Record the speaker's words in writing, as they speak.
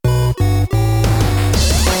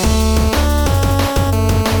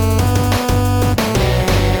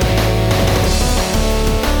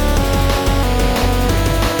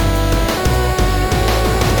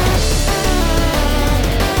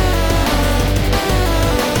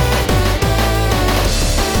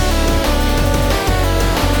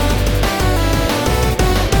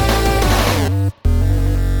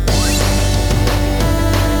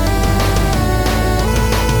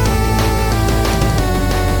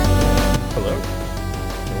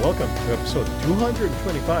to episode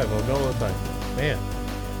 225 of No Time. Man,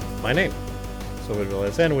 my name. So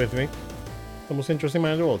let's end with me. The most interesting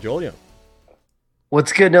man in the world, Julian.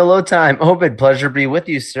 What's good, no load time? Obed, pleasure to be with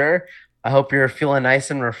you, sir. I hope you're feeling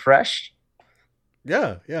nice and refreshed.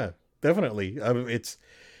 Yeah, definitely.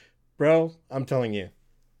 Bro, I'm telling you,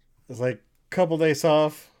 it's like a couple days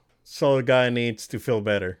off. So the guy needs to feel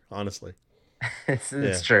better, honestly. It's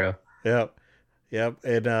Yeah, true. yep,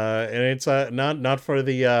 and it's not for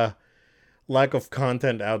the lack of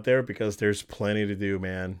content out there because there's plenty to do,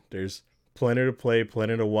 man. There's plenty to play,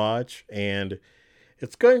 plenty to watch, and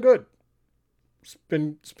it's going good.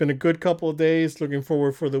 It's been a good couple of days. Looking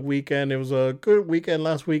forward for the weekend. It was a good weekend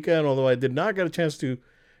last weekend, although I did not get a chance to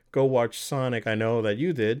go watch Sonic. I know that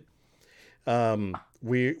you did.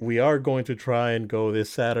 We are going to try and go this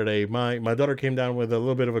Saturday. My daughter came down with a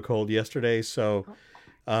little bit of a cold yesterday, so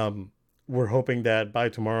um, we're hoping that by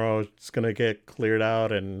tomorrow it's gonna get cleared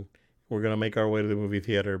out and we're gonna make our way to the movie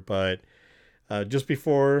theater. But just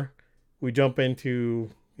before we jump into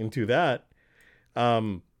that,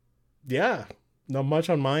 um, yeah, not much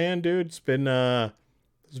on my end, dude. It's been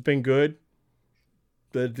good.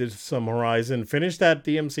 Did some Horizon. Finished that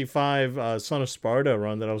DMC5 Son of Sparta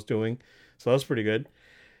run that I was doing, so that was pretty good.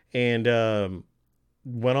 And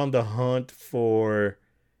went on the hunt for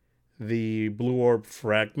the Blue Orb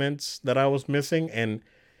fragments that I was missing, and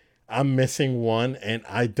I'm missing one, and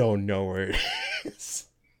I don't know where it is.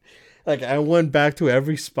 Like I went back to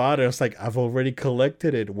every spot, and it's like I've already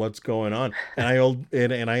collected it. What's going on? And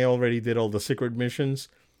I already did all the secret missions.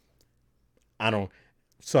 I don't.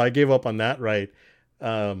 So I gave up on that. Right.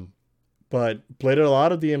 Um, but played a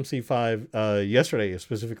lot of DMC5 yesterday,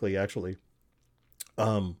 specifically, actually.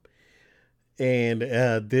 Um, and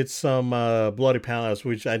did some Bloody Palace,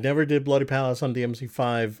 which I never did Bloody Palace on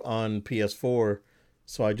DMC5 on PS4.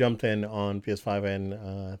 So I jumped in on PS5 and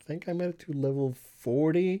I think I made it to level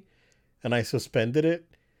 40 and I suspended it.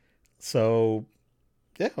 So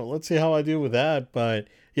yeah, let's see how I do with that. But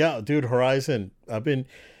yeah, dude, Horizon. I've been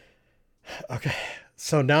okay.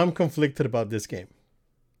 So now I'm conflicted about this game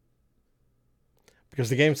because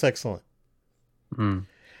the game's excellent, Mm.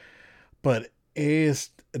 but is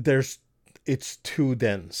there's it's too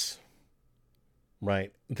dense,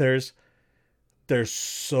 right? There's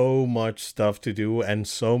so much stuff to do and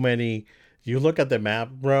so many. You look at the map,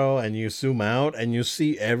 bro, and you zoom out and you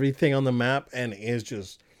see everything on the map, and it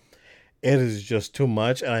is just too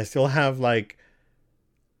much. And I still have like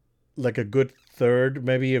a good third,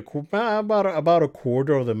 maybe about a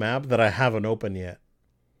quarter of the map that I haven't opened yet,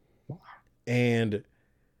 and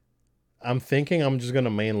I'm thinking I'm just gonna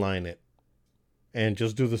mainline it and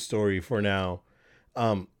just do the story for now.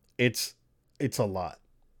 Um, it's it's a lot.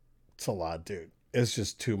 It's a lot, dude. It's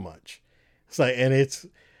just too much. It's like, and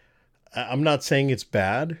I'm not saying it's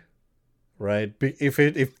bad, right?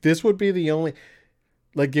 If this would be the only,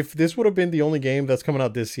 like, if this would have been the only game that's coming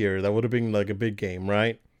out this year, that would have been like a big game,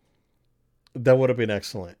 right? That would have been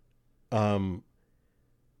excellent. Um,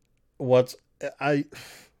 what's I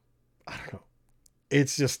I don't know.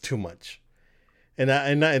 It's just too much,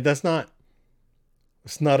 that's not.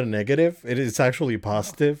 It's not a negative. It's actually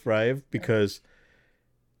positive, right? Because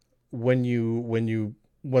when you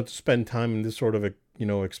want to spend time in this sort of a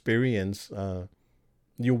experience,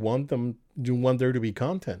 you want there to be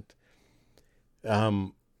content.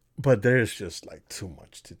 Um, but there's just like too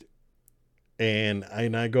much to do. And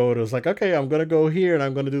I go to, it's like, okay, I'm gonna go here and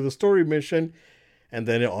I'm gonna do the story mission, and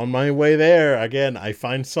then on my way there again I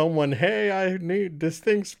find someone, hey, I need this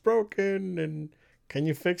thing's broken and can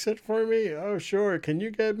you fix it for me? Oh sure. Can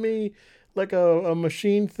you get me like a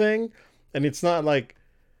machine thing? And it's not like,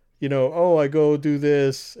 oh, I go do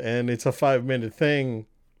this and it's a 5 minute thing.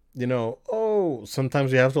 Oh,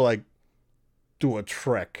 sometimes you have to like do a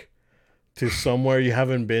trek to somewhere you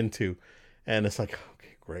haven't been to. And it's like,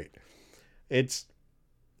 okay, great. It's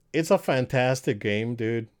it's a fantastic game,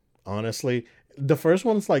 dude. Honestly. The first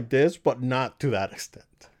one's like this, but not to that extent.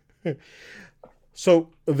 So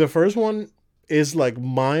the first one is like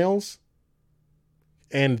Miles,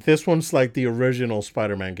 and this one's like the original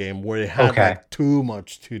Spider-Man game where it had Okay. like too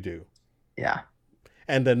much to do. Yeah.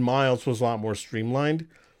 And then Miles was a lot more streamlined.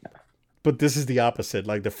 But this is the opposite.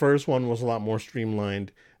 Like the first one was a lot more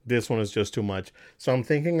streamlined. This one is just too much. So I'm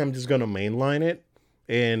thinking I'm just gonna mainline it,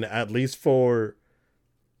 and at least for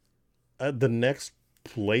the next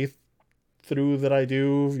playthrough that I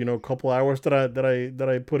do, a couple hours that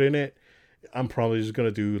I put in it, I'm probably just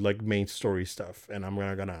gonna do like main story stuff, and I'm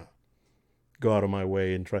not gonna go out of my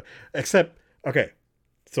way and try. Except, okay,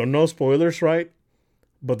 so no spoilers, right?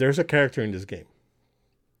 But there's a character in this game.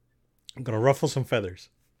 I'm gonna ruffle some feathers.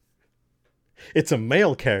 It's a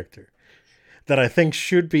male character, that I think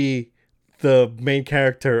should be the main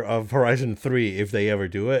character of Horizon 3 if they ever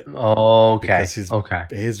do it, Okay. because Okay.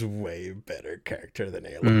 he's way better character than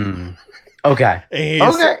Aloy. Mm. Okay. And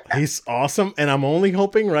Okay. he's awesome, and I'm only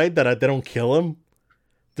hoping, right, that they don't kill him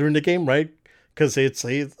during the game, right? Because he's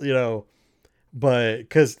but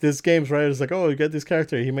because this game's right, it's like, oh, you get this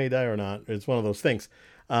character, he may die or not. It's one of those things.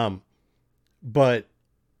 Um, but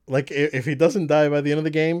like if he doesn't die by the end of the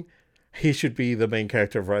game, he should be the main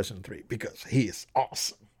character of Horizon 3 because he is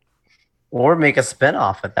awesome. Or make a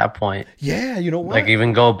spinoff at that point. Yeah, you know Like what?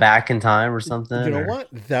 even go back in time or something. You know Or what?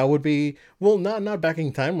 That would be, well, not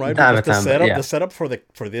backing time, right? time Because at time, but the yeah. setup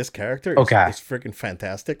for this character Okay. is freaking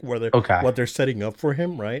fantastic. Okay. What they're setting up for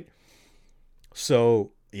him, right?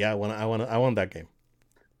 So yeah, I want that game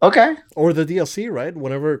Okay. or the DLC, right?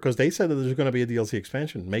 Whenever, because they said that there's going to be a DLC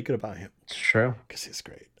expansion. Make it about him It's true. because he's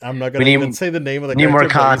great. I'm not We gonna even need say the name of the need more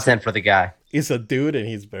character, but content for the guy. he's a dude and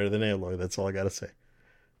he's better than Aloy. That's all I gotta say.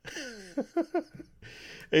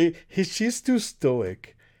 She's too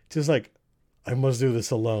stoic. Just like, I must do this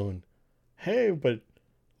alone. Hey, but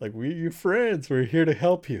like, we're your friends. We're here to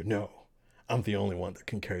help you. No, I'm the only one that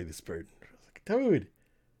can carry this burden. Like, dude,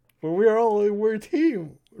 but we're a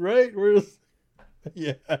team, right?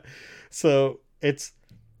 Yeah. So it's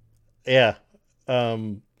yeah,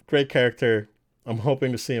 great character. I'm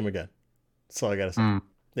hoping to see him again. That's all I gotta say. Mm.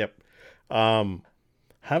 Yep.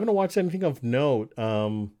 Haven't watched anything of note.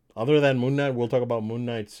 Other than Moon Knight, we'll talk about Moon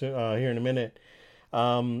Knight here in a minute.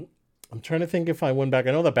 I'm trying to think if I went back.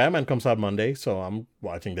 I know that Batman comes out Monday, so I'm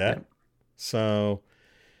watching that. Yep. So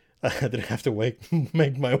I didn't have to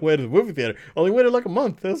make my way to the movie theater. Only waited like a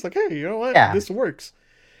month. I was like, hey, you know what? Yeah. This works.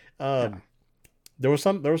 There was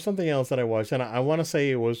something else that I watched, and I want to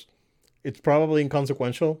say it's probably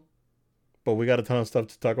inconsequential, but we got a ton of stuff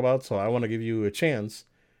to talk about, so I want to give you a chance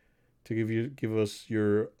to give us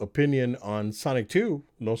your opinion on Sonic 2.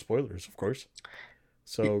 No spoilers, of course.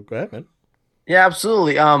 So go ahead, man. Yeah,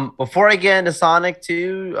 absolutely. Before I get into Sonic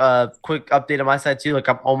 2, quick update on my side too. Like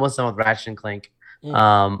I'm almost done with Ratchet and Clank.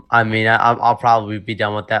 I mean, I'll probably be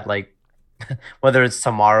done with that like whether it's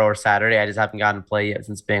tomorrow or Saturday. I just haven't gotten to play yet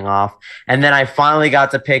since being off. And then I finally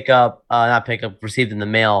got to pick up, not pick up, received in the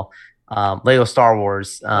mail, Lego Star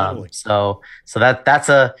Wars. Finally. So that's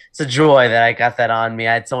it's a joy that I got that on me.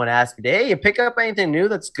 I had someone ask me, "Hey, you pick up anything new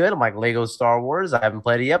that's good?" I'm like, "Lego Star Wars. I haven't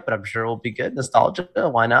played it yet, but I'm sure it will be good. Nostalgia,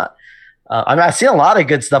 why not?" I mean, I've seen a lot of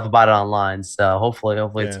good stuff about it online, so hopefully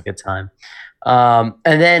it's a Yeah. good time.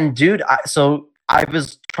 And then, dude, so I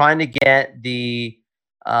was trying to get the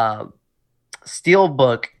uh,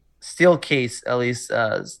 steelbook, steel case, at least,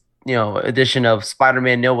 edition of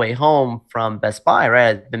Spider-Man: No Way Home from Best Buy. Right,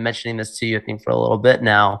 I've been mentioning this to you, I think, for a little bit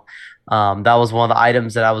now. That was one of the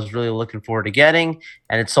items that I was really looking forward to getting,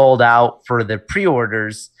 and it sold out for the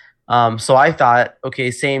pre-orders. So I thought,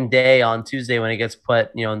 okay, same day on Tuesday when it gets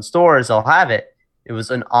put, in stores, I'll have it. It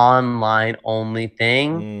was an online only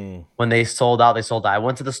thing. When they sold out, they sold out. I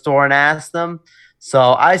went to the store and asked them.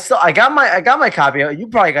 So I got my copy. You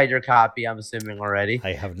probably got your copy, I'm assuming already.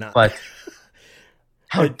 I have not. But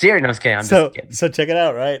how dare you? No, I'm just kidding. I'm just kidding. So check it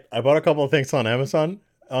out, right? I bought a couple of things on Amazon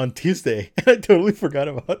on Tuesday, and I totally forgot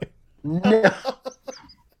about it. No.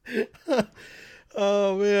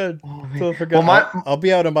 Oh man, man. forgot. Well, I'll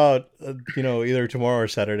be out about either tomorrow or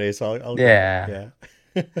Saturday, so I'll yeah.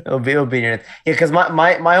 yeah. It'll be yeah, because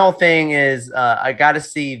my whole thing is I gotta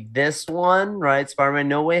see this one, right? Spider-Man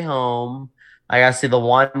No Way Home. I gotta see the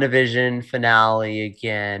WandaVision finale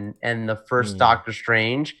again and the first Doctor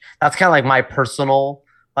Strange. That's kind of like my personal,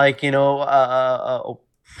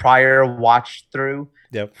 prior watch through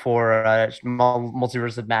for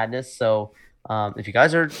Multiverse of Madness. So if you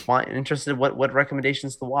guys are interested, what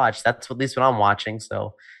recommendations to watch, that's at least what I'm watching.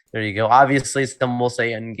 So there you go. Obviously, some will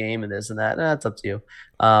say Endgame and this and that. That's up to you.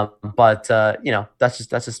 But that's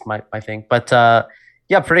just my thing. But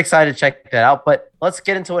yeah, pretty excited to check that out. But let's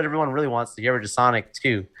get into what everyone really wants to hear, which is Sonic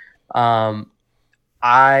 2. I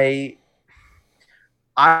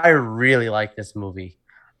really like this movie.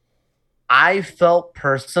 I felt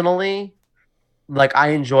personally like I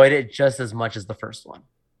enjoyed it just as much as the first one.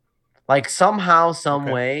 Like somehow, some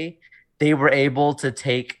way, they were able to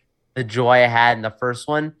take the joy I had in the first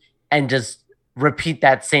one and just repeat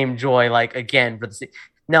that same joy, like again for the.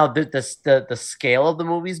 Now the scale of the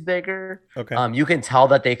movie's bigger. Okay. You can tell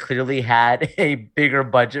that they clearly had a bigger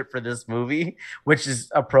budget for this movie, which is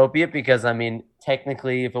appropriate because I mean,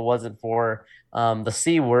 technically, if it wasn't for the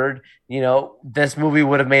C word, this movie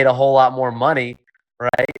would have made a whole lot more money,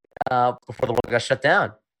 right? Before the world got shut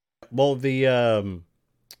down. Well, the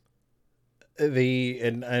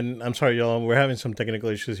And I'm sorry, y'all. We're having some technical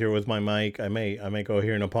issues here with my mic. I may go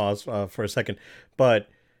here in a pause for a second, but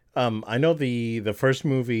I know the first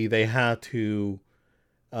movie they had to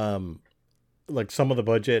um like some of the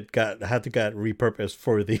budget got repurposed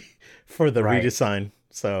for the for the Right, redesign.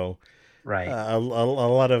 So right. a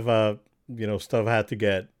lot of stuff had to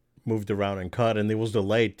get moved around and cut, and it was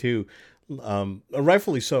delayed too.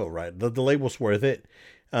 Rightfully so, right? The delay was worth it,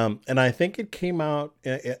 and I think it came out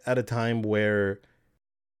at a time where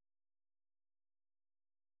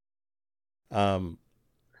um,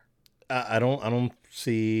 I don't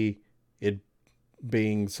see it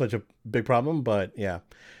being such a big problem, but yeah.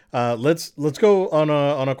 Let's go on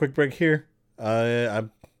a quick break here.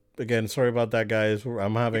 I'm again sorry about that, guys.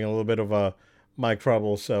 I'm having a little bit of a mic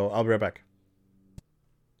trouble, so I'll be right back.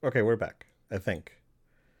 Okay, we're back. I think.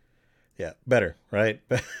 Yeah, better, right?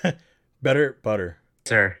 Better, butter.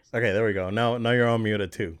 Sir. Okay, there we go. Now you're on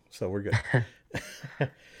muted too, so we're good.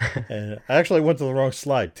 And I actually went to the wrong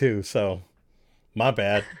slide too, so my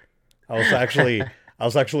bad. I was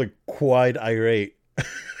actually quite irate.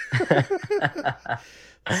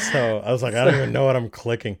 So I was like, I don't even know what I'm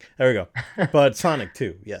clicking. There we go. But Sonic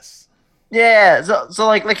 2, yes. Yeah, so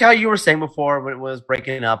like how you were saying before when it was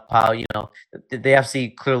breaking up, how the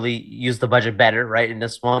FC clearly used the budget better, right? In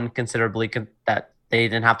this one, considerably that they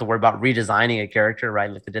didn't have to worry about redesigning a character, right?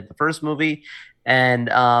 Like they did the first movie, and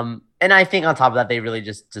I think on top of that, they really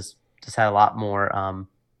just had a lot more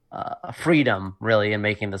freedom really in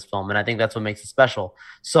making this film, and I think that's what makes it special.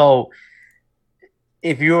 So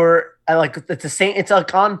if you're like it's the same, it's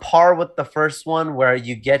like on par with the first one where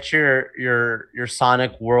you get your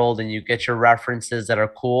Sonic world and you get your references that are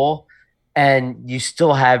cool, and you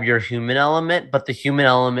still have your human element, but the human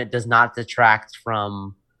element does not detract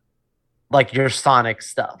from like your Sonic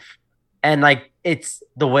stuff. And like it's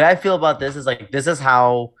the way I feel about this is like this is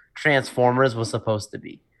how Transformers was supposed to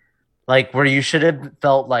be, like where you should have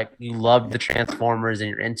felt like you loved the Transformers and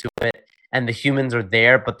you're into it, and the humans are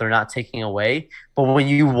there, but they're not taking away. But when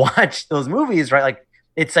you watch those movies, right, like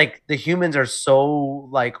it's like the humans are so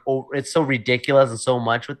like it's so ridiculous and so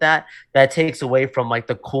much with that takes away from like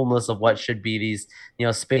the coolness of what should be these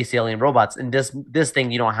space alien robots. And this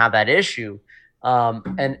thing you don't have that issue,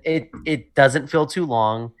 and it doesn't feel too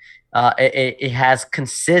long. It has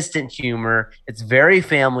consistent humor. It's very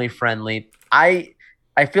family friendly. I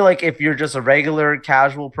feel like if you're just a regular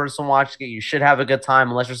casual person watching it, you should have a good time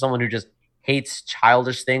unless you're someone who just hates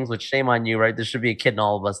childish things, which shame on you, right? There should be a kid in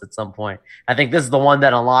all of us at some point. I think this is the one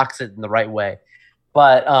that unlocks it in the right way.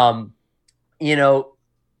 But you know,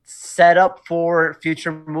 set up for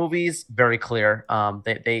future movies, very clear.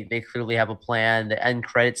 They clearly have a plan. The end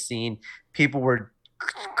credit scene, people were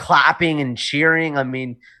clapping and cheering. I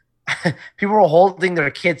mean, people were holding their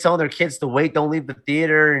kids, telling their kids to wait, don't leave the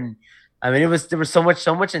theater, and I mean, there was so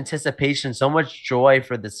much anticipation, so much joy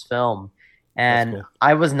for this film, That's and cool.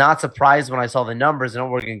 I was not surprised when I saw the numbers. I know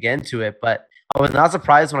we're gonna get into it, but I was not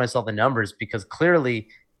surprised when I saw the numbers because clearly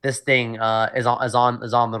this thing is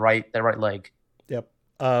on the right leg. Yep.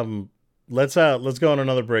 Um let's go on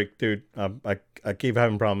another break, dude. I keep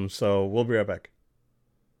having problems, so we'll be right back.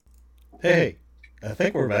 Hey, I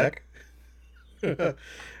think we're back.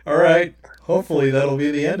 All right. Hopefully that'll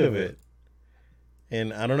be the end of it.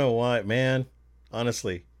 And I don't know why, man.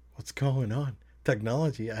 Honestly, what's going on?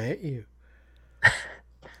 Technology, I hate you.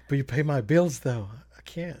 But you pay my bills though. I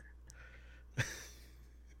can't.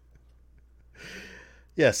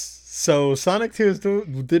 Yes. So Sonic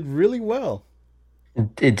 2 did really well.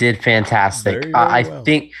 It did fantastic. Very, very I well.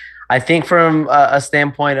 think from a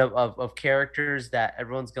standpoint of characters that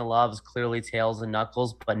everyone's gonna love is clearly Tails and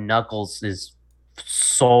Knuckles, but Knuckles is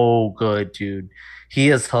so good, dude. He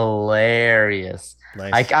is hilarious.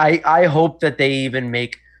 Nice. I hope that they even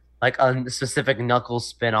make like a specific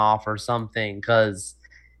Knuckles spinoff or something because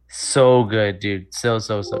so good, dude. So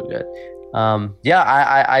good. Yeah,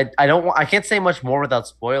 I can't say much more without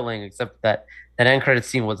spoiling, except that end credit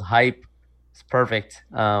scene was hype. It's perfect.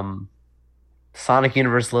 Sonic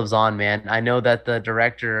Universe lives on, man. I know that the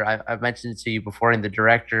director, I've mentioned it to you before, and the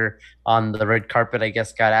director on the red carpet, I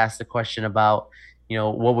guess, got asked a question about,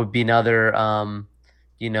 what would be another,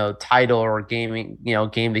 title or game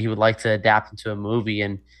that he would like to adapt into a movie.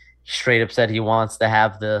 And he straight up said he wants to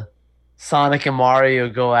have the Sonic and Mario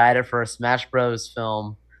go at it for a Smash Bros.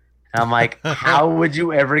 Film. And I'm like, how would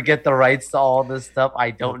you ever get the rights to all this stuff?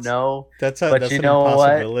 I don't that's know. But that's you an know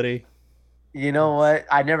what? impossibility. You know That's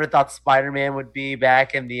what? I never thought Spider Man would be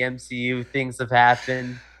back in the MCU. Things have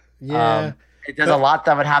happened. yeah. Um, there's a But lot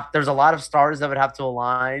that would have. There's a lot of stars that would have to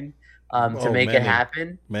align. to Oh, make it many,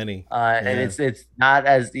 happen. many. And Yeah. it's not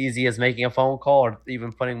as easy as making a phone call or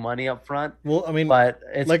even putting money up front, Well, I mean, but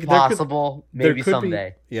it's like possible there maybe could be,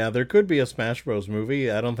 someday. yeah, there could be a Smash Bros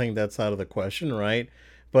movie. I don't think that's out of the question, right?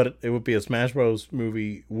 But it would be a Smash Bros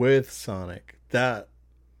movie with Sonic. That's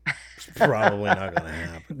probably not gonna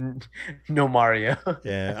happen. No Mario.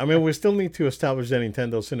 Yeah, I mean, we still need to establish the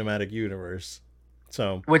Nintendo Cinematic Universe.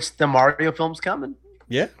 So Which the Mario film's coming.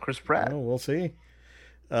 yeah, Chris Pratt. well, we'll see.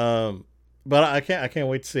 Um, but I can't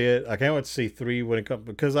wait to see it. I can't wait to see three when it comes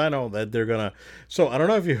because I know that they're gonna. So I don't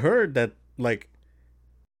know if you heard that, like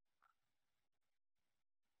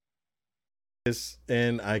this,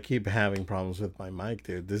 and I keep having problems with my mic,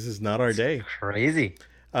 dude. This is not our It's day. crazy.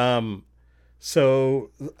 Um,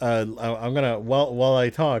 so I'm gonna while I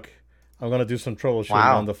talk, I'm gonna do some troubleshooting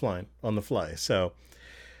Wow. on the fly. So,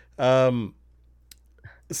 um,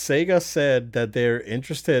 Sega said that they're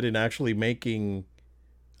interested in actually making,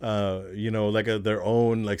 like their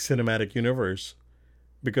own like cinematic universe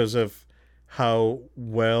because of how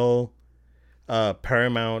well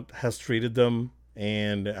Paramount has treated them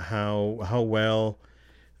and how well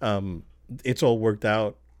um, it's all worked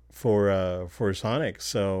out for Sonic.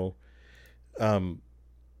 So um,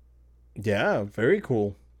 yeah, very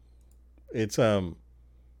cool. It's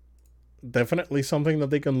definitely something that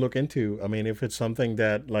they can look into. I mean, if it's something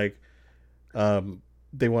that like um,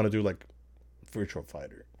 they want to do like Virtual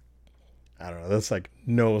Fighter, I don't know. That's like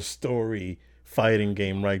no story fighting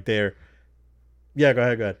game right there. Yeah, go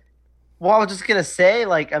ahead, go ahead. Well, I was just gonna say,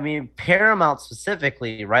 like, I mean, Paramount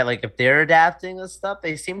specifically, right? Like, if they're adapting this stuff,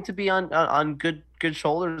 they seem to be on good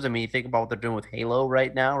shoulders. I mean, you think about what they're doing with Halo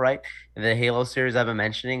right now, right? And the Halo series I've been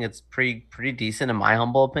mentioning, it's pretty decent in my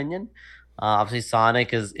humble opinion. Obviously,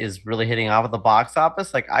 Sonic is really hitting off at the box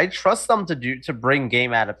office. Like, I trust them to bring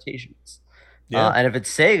game adaptations. Yeah, And if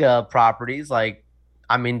it's Sega properties, like,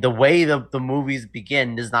 I mean, the way the movies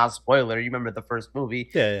begin is not a spoiler. You remember the first movie?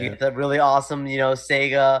 yeah, You yeah. get that really awesome,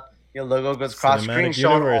 Sega, logo goes cross screen Cinematic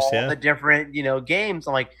showing universe, all yeah. the different, games.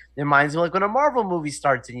 I'm like, it reminds me like when a Marvel movie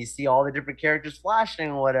starts and you see all the different characters flashing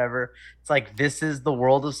or whatever. It's like this is the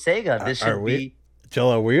world of Sega. This Are should we, be. Jill?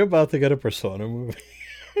 Are we about to get a Persona movie?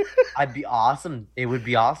 I'd be awesome. It would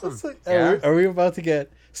be awesome. It's like, Yeah. are we about to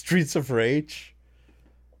get Streets of Rage?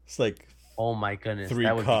 It's like Oh my goodness, three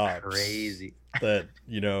that would be cops crazy. that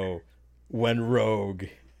went rogue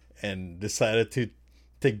and decided to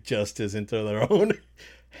take justice into their own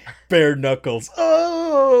bare knuckles.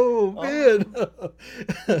 Oh Oh.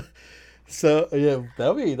 man! So yeah,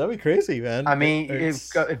 that'd be crazy, man. I mean,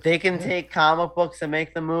 It's if they can yeah, take comic books and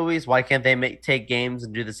make the movies, why can't they take games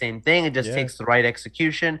and do the same thing? It just yeah, takes the right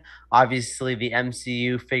execution. Obviously, the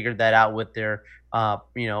MCU figured that out with their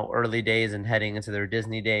early days and heading into their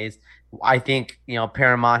Disney days. I think,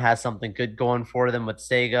 Paramount has something good going for them with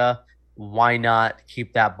Sega. Why not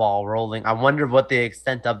keep that ball rolling? I wonder what the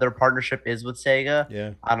extent of their partnership is with Sega.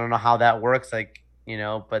 yeah. I don't know how that works, like,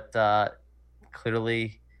 but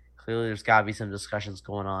clearly there's got to be some discussions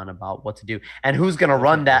going on about what to do and who's going to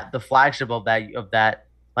run Definitely. the flagship of that,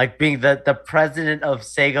 like being the president of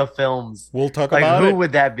Sega Films. We'll talk Like, about who it.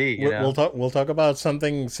 would that be, We'll talk about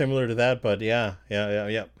something similar to that. But yeah, yeah, yeah,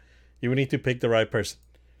 yeah. You need to pick the right person.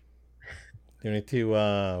 You need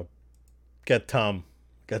to get Tom,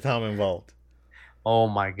 get Tom involved. Oh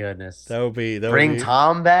my goodness. That would Bring be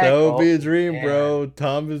Tom that back. would be Oh a dream, man. bro.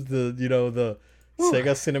 Tom is the Whew.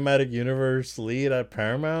 Sega Cinematic Universe lead at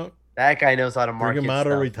Paramount. That guy knows how to Bring him market out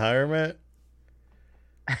of stuff. retirement.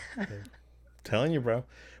 I'm telling you, bro.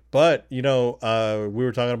 But we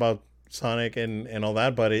were talking about Sonic and all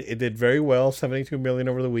that, but it did very well. 72 million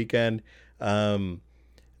over the weekend. Um,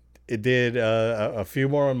 it did a few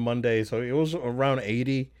more on Monday, so it was around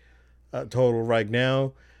 80 total right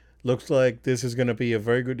now. Looks like this is going to be a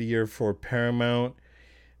very good year for Paramount.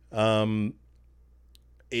 Um,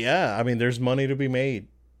 yeah, I mean, there's money to be made,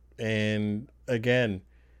 and again,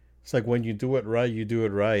 it's like when you do it right, you do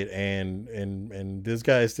it right, and these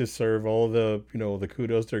guys deserve all the the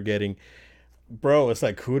kudos they're getting, bro. It's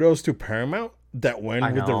like kudos to Paramount that I went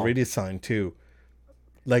with the know. redesign too.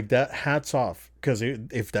 Like that, hats off. Because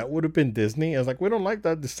if that would have been Disney, I was like, we don't like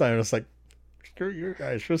that design. It's like, screw you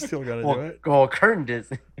guys, we're still gonna do Well, it. well, Curtin did.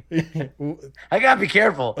 I gotta be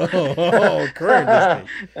careful. Current Disney.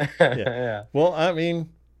 Yeah. Yeah. Well, I mean,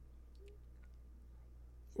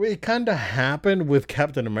 it kind of happened with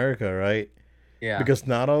Captain America, right? Yeah. Because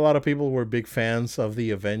not a lot of people were big fans of the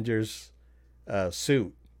Avengers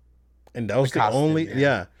suit, and that The was the costume, only yeah.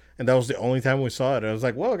 yeah, and that was the only time we saw it. And I was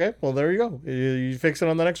like, well, okay, well there you go, you fix it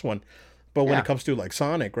on the next one. But when it Yeah. comes to like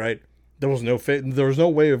Sonic, right? there was no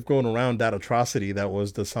way of going around that atrocity that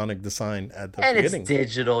was the Sonic design at the And it's beginning.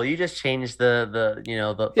 digital. You just change the Yeah, you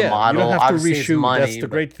don't model. have to Obviously, it's reshoot. That's money, the but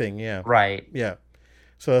great thing. Yeah, right. yeah.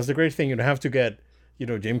 So that's the great thing. You don't have to get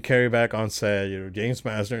Jim Carrey back on set. James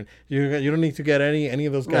Master. You don't need to get any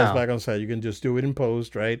of those guys No. back on set. You can just do it in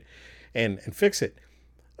post, right, and fix it.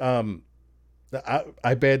 Um,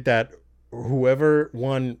 I bet that whoever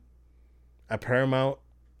won at Paramount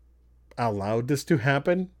allowed this to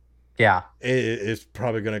happen, Yeah. it's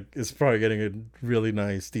probably getting a really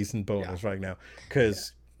nice, decent Yeah. bonus right now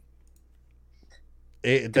because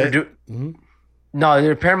it They're that. do Mhm.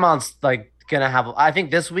 No, Paramount's like gonna have. I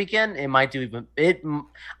think this weekend it might do even it.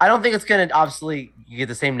 I don't think it's gonna obviously get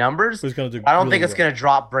the same numbers. Who's gonna do I don't think really it's well? gonna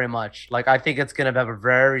drop very much. Like I think it's gonna have a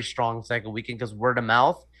very strong second weekend because word of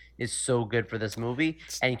mouth is so good for this movie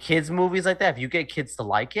and kids movies like that. If you get kids to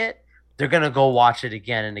like it, they're gonna go watch it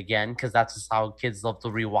again and again because that's just how kids love to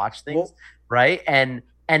rewatch things, Well, right?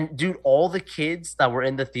 And dude, all the kids that were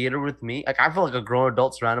in the theater with me, like I feel like a grown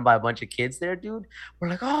adult surrounded by a bunch of kids there, dude. We're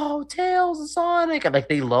like, oh, Tails and Sonic. And like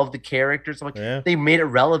they love the characters. I'm like, yeah, they made it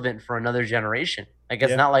relevant for another generation. Like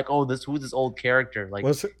it's yeah. not like, oh, who's this old character? Like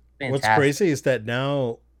What's fantastic. crazy is that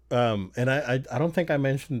now, and I don't think I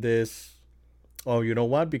mentioned this. Oh, you know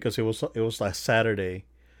what? Because it was last Saturday.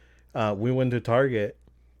 We went to Target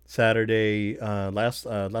Saturday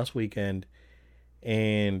last weekend,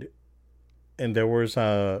 and there was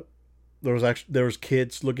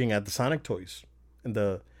kids looking at the Sonic toys, and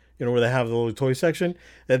where they have the little toy section.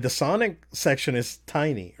 That the Sonic section is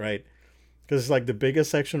tiny, right? Because it's like the biggest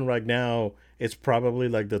section right now. It's probably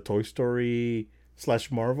like the Toy Story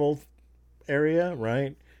 / Marvel area,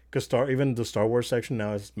 right? Because even the Star Wars section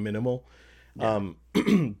now is minimal. Yeah.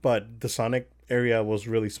 But the Sonic area was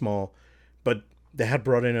really small. But they had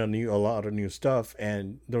brought in a lot of new stuff,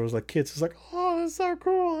 and there was like kids. It's like, oh, that's so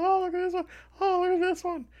cool. Oh, look at this one. Oh, look at this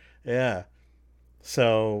one. Yeah.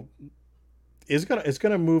 So it's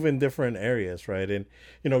gonna move in different areas, right? And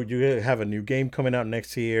you have a new game coming out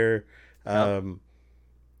next year. Yep. Um,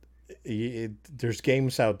 there's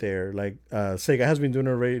games out there like Sega has been doing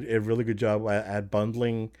a really good job at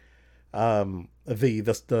bundling the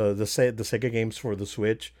Sega games for the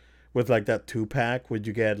Switch with like that 2-pack. Would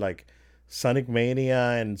you get like Sonic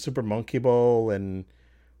Mania and Super Monkey Ball and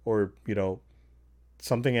or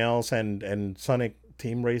something else and Sonic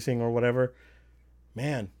Team Racing or whatever?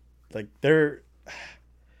 Man, like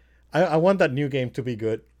I want that new game to be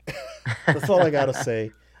good. That's all I gotta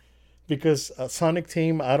say. Because Sonic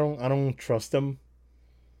Team, I don't trust them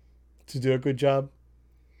to do a good job.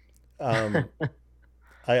 Um,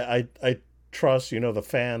 I trust the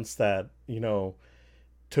fans that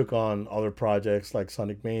took on other projects like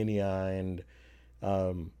Sonic Mania and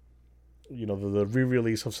um, the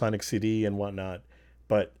re-release of Sonic CD and whatnot.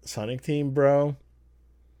 But Sonic Team, bro,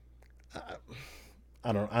 I,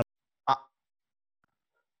 I don't. Uh,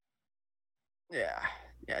 yeah.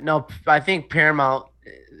 Yeah. No, I think Paramount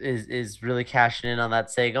is really cashing in on that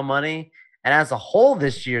Sega money. And as a whole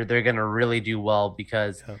this year, they're gonna really do well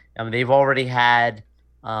because Yeah, I mean they've already had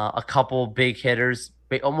a couple big hitters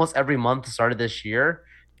almost every month started this year.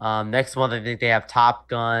 Next month, I think they have Top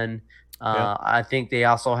Gun. yeah, I think they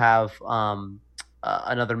also have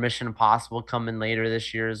another Mission Impossible coming later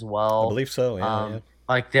this year as I well. believe so. Yeah, yeah,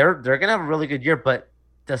 Like they're gonna have a really good year, but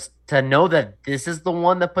just to know that this is the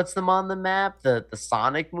one that puts them on the map, the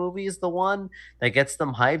Sonic movie is the one that gets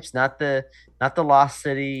them hypes, not the Lost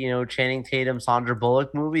City, Channing Tatum, Sandra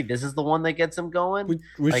Bullock movie. This is the one that gets them going. Like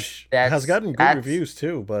which has that's gotten good that's reviews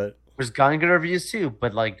too. But there's gotten good reviews too,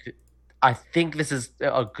 but like I think this is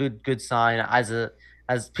a good sign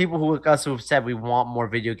as people who have said we want more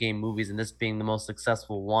video game movies, and this being the most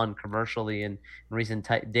successful one commercially in recent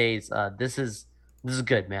days. This is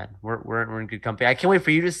good, man. We're in good company. I can't wait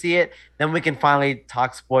for you to see it. Then we can finally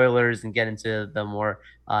talk spoilers and get into the more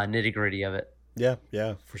nitty gritty of it. yeah,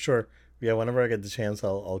 yeah, for sure. Yeah, whenever I get the chance,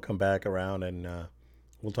 I'll come back around and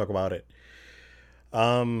we'll talk about it.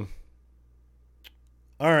 Um,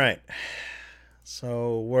 all right.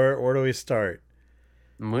 So where do we start?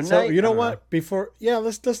 Moon So Knight? you I know don't know. what? Before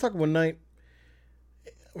let's talk one night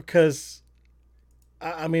because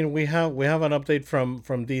I mean we have an update from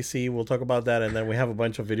DC. We'll talk about that, and then we have a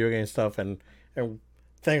bunch of video game stuff. And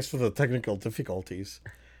thanks for the technical difficulties.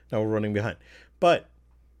 Now we're running behind, but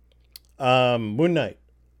Moon Knight,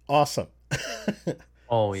 awesome.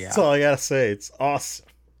 Oh That's yeah. all I gotta say. It's awesome.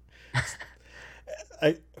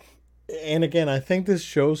 I and again, I think this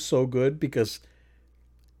show's so good because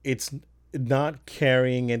it's not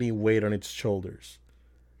carrying any weight on its shoulders.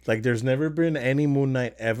 Like there's never been any Moon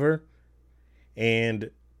Knight ever, and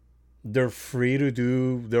they're free to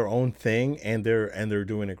do their own thing, and they're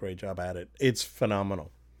doing a great job at it. It's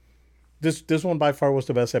phenomenal. This one by far was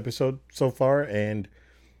the best episode so far, and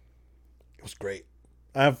it was great.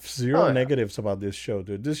 I have zero Oh yeah. negatives about this show,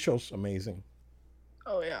 dude. This show's amazing.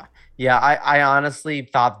 Oh yeah. Yeah, I honestly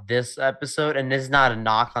thought this episode, and this is not a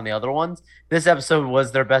knock on the other ones, this episode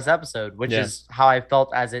was their best episode, which Yeah. is how I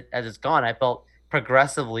felt as it's gone. I felt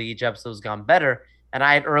progressively each episode's gone better. And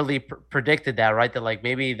I had early predicted that, right? That like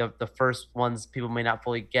maybe the first ones people may not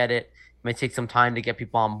fully get it. It may take some time to get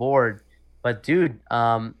people on board. But dude,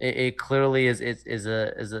 it clearly is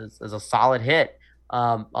a solid hit.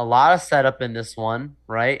 A lot of setup in this one,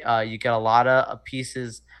 right? You get a lot of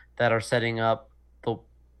pieces that are setting up the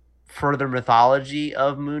further mythology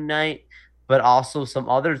of Moon Knight, but also some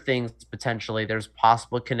other things potentially. There's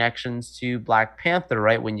possible connections to Black Panther,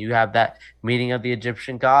 right? When you have that meeting of the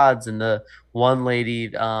Egyptian gods and the one lady,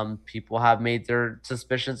 people have made their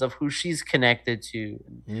suspicions of who she's connected to.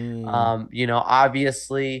 Mm.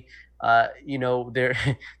 Obviously, they're,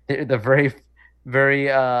 they're the very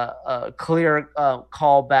clear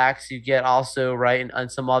callbacks you get also right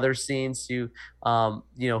and some other scenes to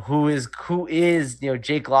who is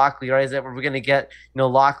Jake Lockley, right? Is that we're gonna get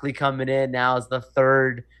Lockley coming in now as the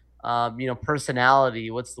third personality?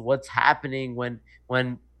 What's happening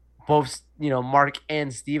when both Mark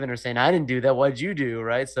and Steven are saying I didn't do that, what'd you do,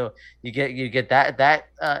 right? So you get that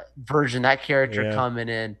version, that character Yeah. coming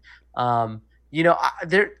in.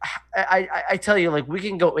 There I tell you, like, we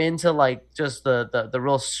can go into like just the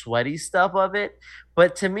real sweaty stuff of it,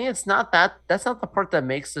 but to me it's not that's not the part that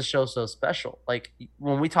makes the show so special. Like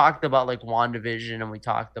when we talked about like WandaVision and we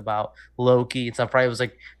talked about Loki and stuff, right? It was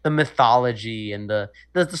like the mythology and the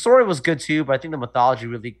story was good too, but I think the mythology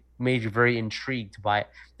really made you very intrigued by it.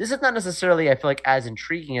 This is not necessarily, I feel like, as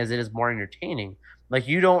intriguing as it is more entertaining. Like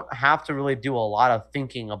you don't have to really do a lot of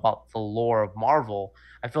thinking about the lore of Marvel.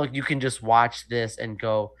 I feel like you can just watch this and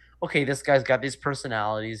go, okay, this guy's got these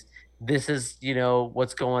personalities. This is,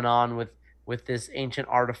 what's going on with this ancient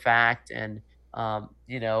artifact and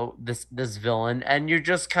this villain, and you're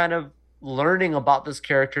just kind of learning about this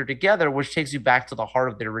character together, which takes you back to the heart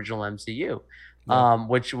of the original MCU. Yeah.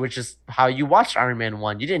 Which is how you watched Iron Man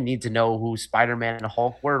 1. You didn't need to know who Spider-Man and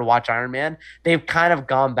Hulk were to watch Iron Man. They've kind of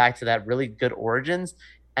gone back to that really good origins,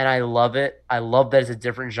 and I love it. I love that it's a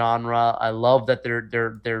different genre. I love that they're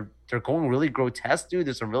going really grotesque, dude.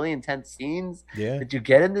 There's some really intense scenes Yeah. that you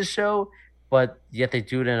get in this show, but yet they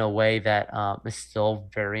do it in a way that is still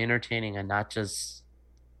very entertaining and not just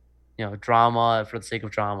drama for the sake of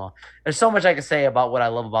drama. There's so much I can say about what I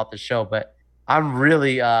love about this show, but I'm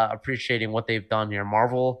really appreciating what they've done here.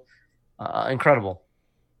 Marvel, incredible.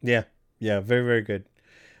 Yeah. Yeah. Very, very good.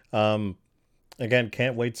 Um, Again,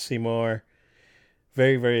 can't wait to see more.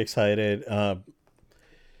 Very, very excited.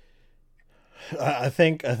 I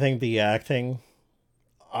think the acting,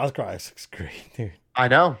 Oscar Isaac's great, dude. I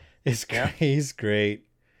know. He's great. Yeah. He's great.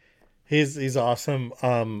 He's awesome.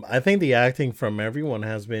 I think the acting from everyone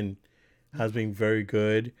has been very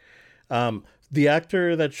good. The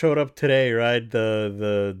actor that showed up today, right?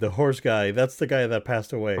 The horse guy. That's the guy that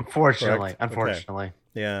passed away. Unfortunately, Correct. Okay. unfortunately,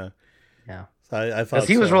 Yeah. yeah, So I because thought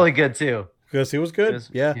he was so. really good too. Because he was He good. was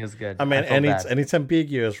Yeah. he was good. I I mean, felt and it's bad. and it's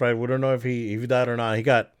ambiguous, right? We don't know if he died or not. He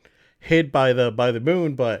got hit by the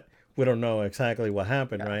moon, but we don't know exactly what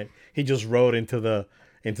happened, Yeah, right? He just rode into the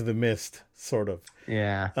mist, sort of.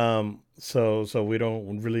 yeah. So we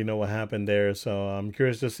don't really know what happened there. So I'm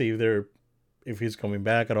curious to see if he's coming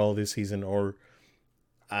back at all this season, or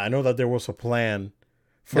I know that there was a plan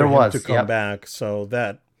for There him to was. come Yep. back, so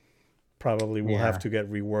that probably will have Yeah. to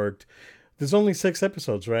get reworked. There's only 6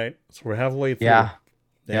 episodes, right? So we're halfway through. Yeah.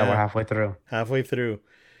 Yeah. We're Yeah, halfway through. halfway through.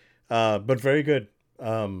 But very good.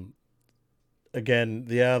 Again,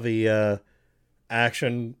 yeah, the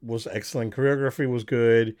action was excellent. Choreography was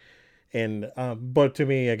good. And but to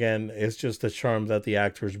me, again, it's just the charm that the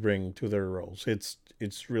actors bring to their roles. It's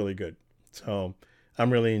really good. So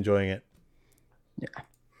I'm really enjoying it. Yeah.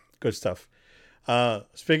 Good stuff.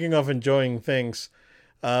 Speaking of enjoying things,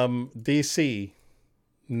 DC,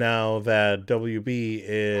 now that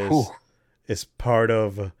WB Whew. is part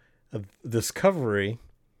of Discovery,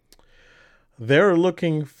 they're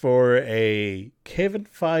looking for a Kevin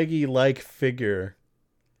Feige like figure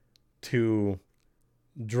to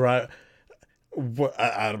drive.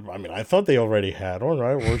 I mean, I thought they already had one,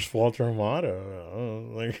 right? Where's Walter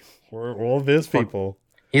Hamada? Like, where are all these people?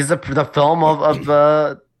 He's the film of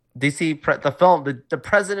DC the film the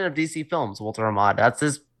president of DC Films, Walter Ahmad.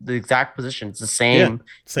 That's the exact position. It's the Yeah, same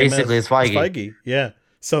same basically as as Feige. Feige. Yeah.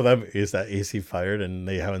 So that is he fired and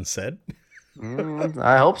they haven't said?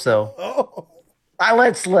 I hope so. Oh. I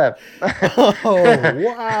let slip. Oh,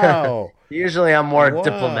 wow. Usually I'm more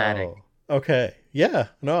diplomatic. Wow. Okay. Yeah.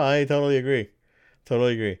 No, I totally agree.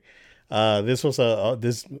 Totally agree. This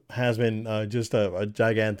has been just a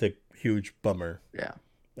gigantic, huge bummer. Yeah.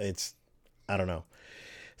 It's I don't know.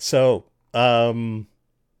 So,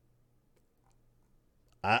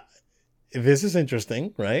 I this is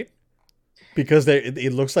interesting, right? Because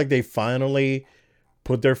it looks like they finally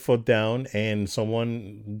put their foot down, and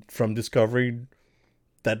someone from Discovery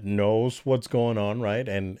that knows what's going on, right?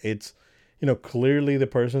 And it's clearly the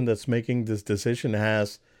person that's making this decision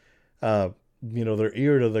has uh their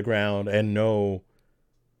ear to the ground and know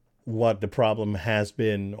what the problem has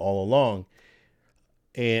been all along,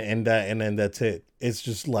 and then that's it. It's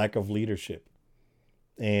just lack of leadership,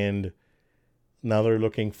 and now they're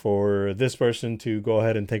looking for this person to go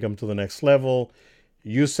ahead and take them to the next level.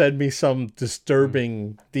 You sent me some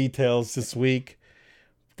disturbing details this week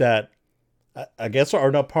that I guess are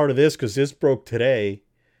not part of this because this broke today.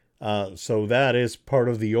 So that is part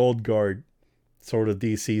of the old guard sort of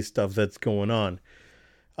DC stuff that's going on.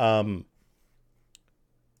 Um,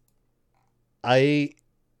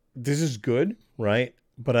 this is good, right?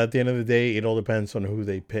 But at the end of the day, it all depends on who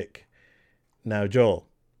they pick. Now, Joel,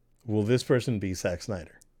 will this person be Zack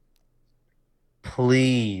Snyder?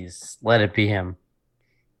 Please let it be him.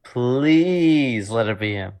 Please let it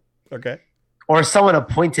be him. Okay. Or someone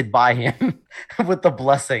appointed by him with the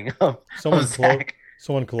blessing Someone of Zach.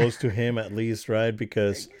 someone close to him at least, right?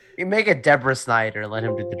 Because You make it Deborah Snyder, let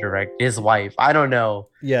him do the direct. His wife. I don't know.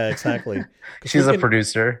 yeah, exactly. She's a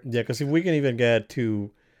producer. Yeah, because if we can even get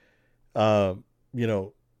to, uh, you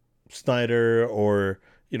know, Snyder or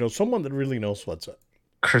someone that really knows what's up.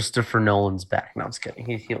 Christopher Nolan's back. No, I'm just kidding.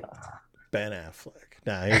 He left. Ben Affleck.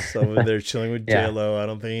 Nah, he's over there chilling with Yeah. J-Lo. I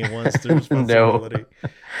don't think he wants the responsibility.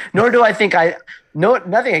 Nor do I think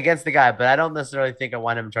nothing against the guy, but I don't necessarily think I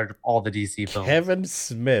want him in charge of all the DC films. Kevin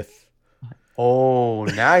Smith. Oh,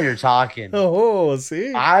 now you're talking. Oh,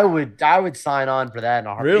 see? I would sign on for that in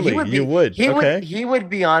a heartbeat. Really? You would? Okay. He would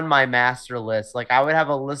be on my master list. Like I would have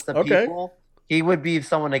a list of Okay. people. He would be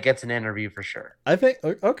someone that gets an interview for sure. I think,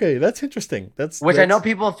 okay, that's interesting. I know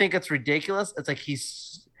people think it's ridiculous. It's like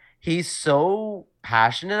he's so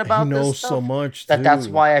passionate about he knows this stuff so much, that's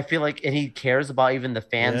too. why I feel like, and he cares about even the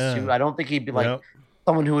fans Yeah. too. I don't think he'd be like Yep.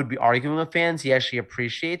 someone who would be arguing with fans. He actually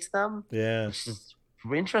appreciates them. Yeah. Which is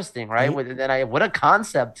interesting, right? What a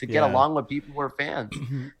concept to get Yeah. along with people who are fans.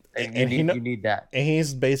 And You need that. And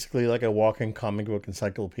he's basically like a walking comic book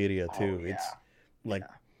encyclopedia too. Oh, yeah. It's like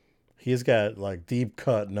he's got like deep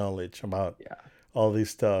cut knowledge about Yeah. all these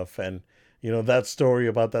stuff, and that story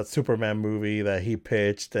about that Superman movie that he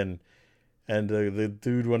pitched, and the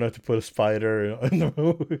dude wanted to put a spider in the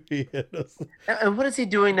movie. And what is he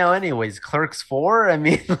doing now, anyways? Clerks 4? I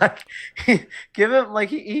mean, like, give him like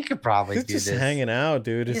he could probably He's do just this. hanging out,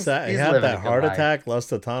 dude. He He's had living that a good heart life. attack,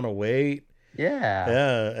 lost a ton of weight.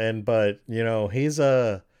 Yeah. Yeah, but he's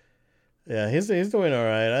he's doing all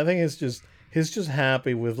right. I think he's just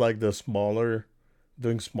happy with like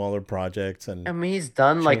doing smaller projects, and I mean, he's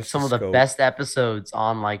done like change the some of the scope. best episodes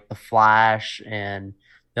on like The Flash and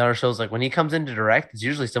the other shows. Like when he comes in to direct, it's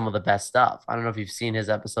usually some of the best stuff. I don't know if you've seen his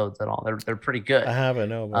episodes at all. They're pretty good. I haven't,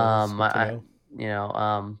 no, but it's good to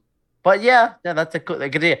know. But yeah, that's a good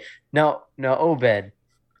idea. No, Obed.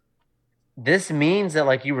 This means that,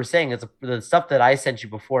 like you were saying, the stuff that I sent you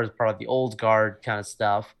before is part of the old guard kind of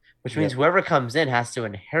stuff, which means Yep. whoever comes in has to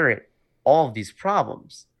inherit all of these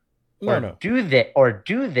problems. No. Do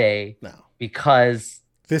they? No. Because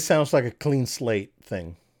This sounds like a clean slate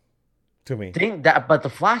thing to me. but the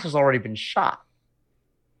Flash has already been shot.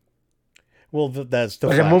 Well, that's the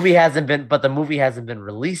But Flash. the movie hasn't been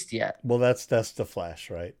released yet. Well, that's the Flash,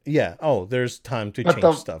 right? Yeah. Oh, there's time to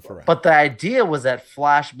change stuff around. But the idea was that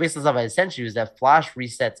Flash, based on stuff I sent you, is that Flash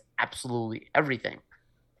resets absolutely everything.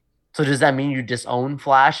 So does that mean you disown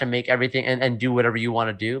Flash and make everything and do whatever you want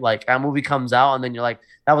to do? Like that movie comes out and then you're like,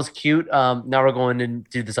 that was cute. Now we're going to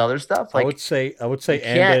do this other stuff. Like I would say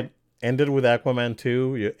end it with Aquaman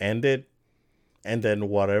 2. You end it, and then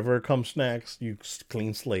whatever comes next, you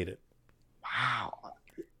clean slate it. wow.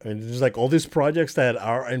 I mean, there's like all these projects that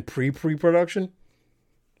are in pre-production.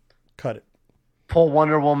 Cut it. Pull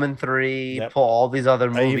Wonder Woman 3, Yep. pull all these other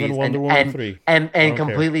movies, Even Wonder Woman 3. and I don't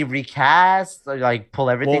completely recast, like pull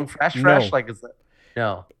everything Well, fresh. no. Like it's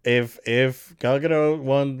no. If Gal Gadot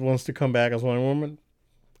wants to come back as Wonder Woman,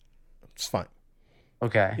 it's fine.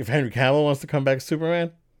 Okay. If Henry Cavill wants to come back as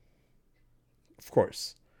Superman, of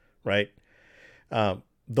course, right?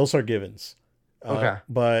 Those are givens. Okay.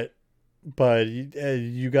 But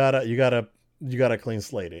you gotta clean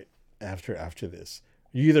slate it after this.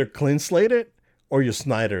 You either clean slate it or you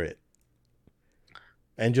Snyder it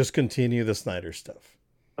and just continue the Snyder stuff.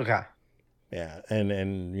 Okay. Yeah,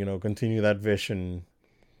 and continue that vision,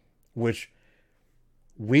 which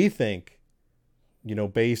we think,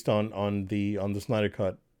 based on the Snyder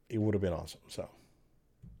cut, it would have been awesome. So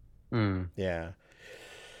yeah,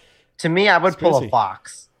 To me, I it's would pull a crazy.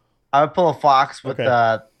 Fox. I would pull a Fox Okay,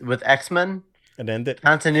 with X-Men and end it.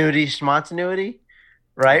 continuity, schmontinuity,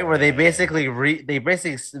 right? Oh Where they yeah, basically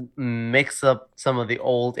mix up some of the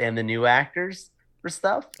old and the new actors for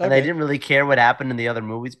stuff, and they okay. didn't really care what happened in the other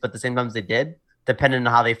movies, but at the same time they did, depending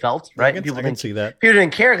on how they felt, Yeah, right? And I can see that. people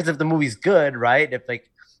didn't care because if the movie's good, right?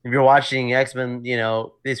 If you're watching X-Men,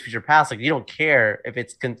 Days of Future Past, like you don't care if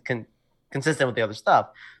it's consistent with the other stuff.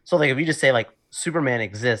 So like if you just say like Superman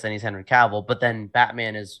exists and he's Henry Cavill, but then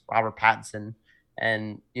Batman is Robert Pattinson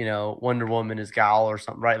and Wonder Woman is Gal or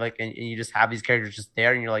something, right? Like and you just have these characters just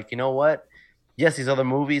there and you're like, you know what? Yes, these other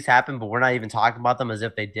movies happen, but we're not even talking about them as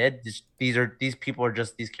if they did. These people are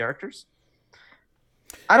just these characters.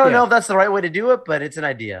 I don't know Yeah, if that's the right way to do it, but it's an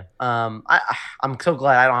idea. I'm so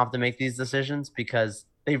glad I don't have to make these decisions because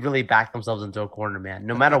they really back themselves into a corner, man.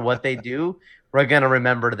 No matter what they do, we're gonna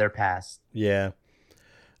remember their past. yeah.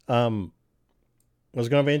 Um, it was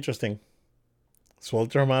gonna be interesting.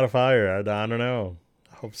 Swelter him out of fire. I don't know.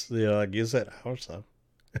 I hope so, like you said. I hope so.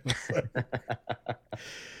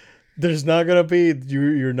 There's not gonna be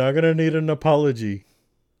you're not gonna need an apology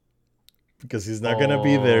because he's not gonna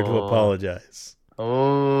be there to Oh, apologize.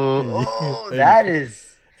 and you that can,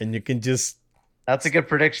 is and you can just that's a good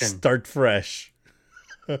prediction. start fresh.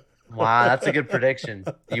 Wow, that's a good prediction.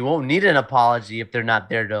 You won't need an apology if they're not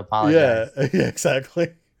there to Yeah, apologize. yeah,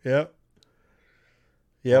 exactly. Yep,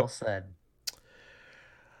 Well yep. said.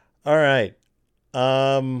 All right.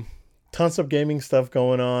 Um, Tons of gaming stuff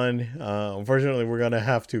going on. Unfortunately, we're gonna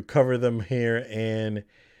have to cover them here in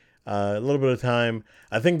a little bit of time.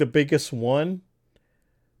 I think the biggest one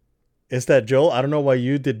is that Joel. I don't know why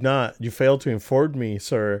you did not. You failed to inform me,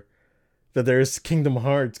 sir, that there's Kingdom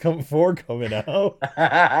Hearts come 4 coming out.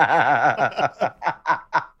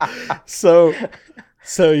 so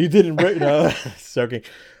so you didn't bring no joking.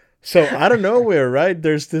 So out of nowhere, right?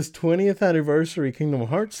 There's this 20th anniversary Kingdom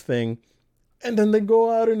Hearts thing, and then they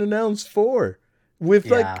go out and announce 4 with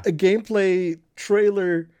like Yeah. a gameplay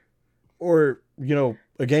trailer or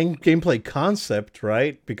a gameplay concept,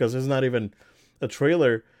 right? Because it's not even a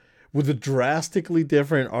trailer with a drastically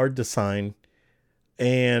different art design,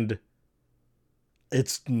 and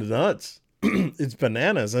it's nuts. It's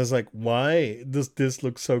bananas. I was like, why does this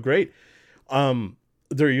look so great?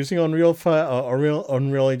 They're using Unreal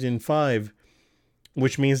Engine 5,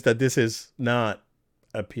 which means that this is not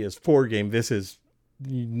a PS4 game. This is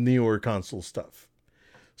newer console stuff.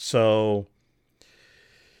 So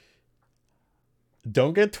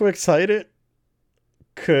don't get too excited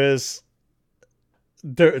because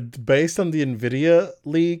they're based on the Nvidia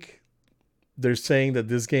leak. They're saying that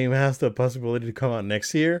this game has the possibility to come out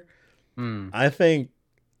next year. Hmm. I think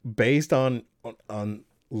based on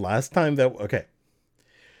last time that okay.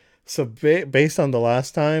 So based on the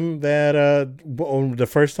last time that the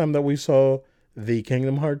first time that we saw the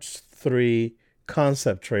Kingdom Hearts 3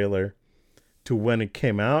 concept trailer to when it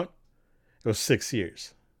came out, it was 6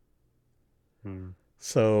 years. Hmm.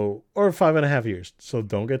 So or 5.5 years. So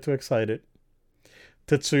don't get too excited.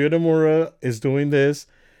 Tetsuya Nomura is doing this.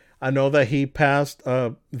 I know that he passed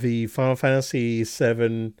the Final Fantasy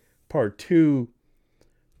VII Part 2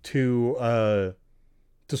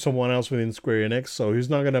 to someone else within Square Enix, so he's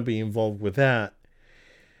not gonna be involved with that.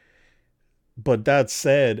 But that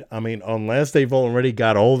said, I mean, unless they've already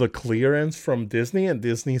got all the clearance from Disney and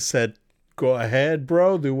Disney said, "Go ahead,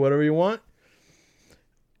 bro, do whatever you want,"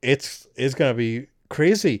 it's gonna be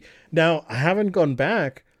crazy. Now, I haven't gone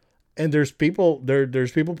back, and there's people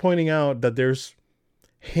pointing out that there's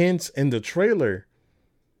hints in the trailer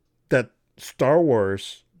that Star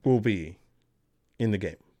Wars will be in the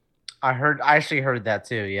game. I actually heard that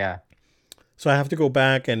too. Yeah. So I have to go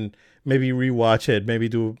back and maybe rewatch it, maybe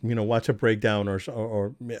do watch a breakdown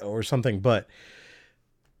or something. But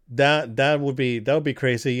that would be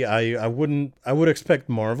crazy. I would expect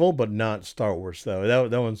Marvel, but not Star Wars though.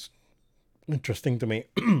 That one's interesting to me.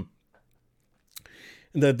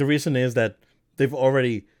 The reason is that they've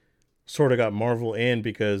already sort of got Marvel in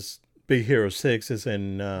because Big Hero 6 is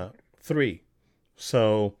in 3.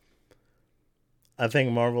 So I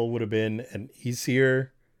think Marvel would have been an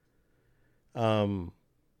easier um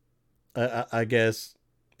I guess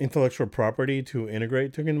intellectual property to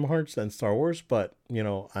integrate to Kingdom Hearts than Star Wars, but I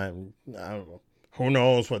don't know. Who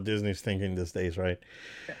knows what Disney's thinking these days, right?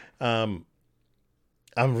 Um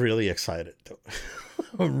I'm really excited though.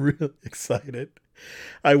 I'm really excited.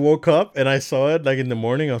 I woke up and I saw it like in the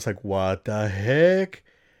morning. I was like, "What the heck?"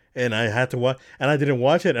 And I had to watch, and I didn't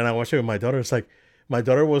watch it, and I watched it with my daughter. It's like my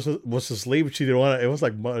daughter was asleep. She didn't want. It was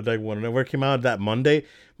like whenever it came out that Monday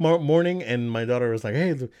morning, and my daughter was like,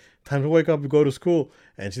 "Hey, time to wake up and go to school,"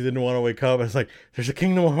 and she didn't want to wake up. It's like there's a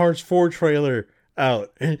Kingdom Hearts 4 trailer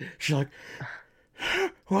out, and she's like,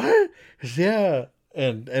 "What?" Yeah,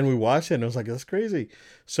 and we watched it, and I was like, "That's crazy."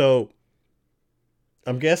 So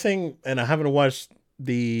I'm guessing, and I haven't watched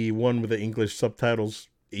the one with the English subtitles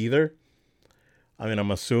either. I mean,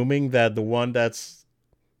 I'm assuming that the one that's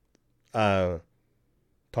uh,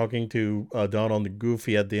 talking to Donald and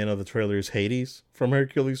Goofy at the end of the trailer is Hades from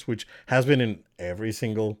Hercules, which has been in every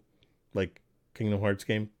single like Kingdom Hearts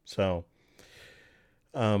game. So,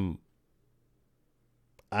 um,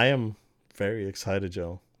 I am very excited,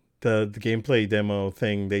 Joe. The gameplay demo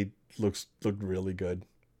thing looked really good.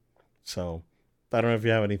 So, I don't know if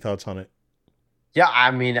you have any thoughts on it. Yeah,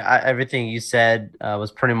 I mean, everything you said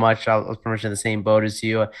was pretty much I was pretty much in the same boat as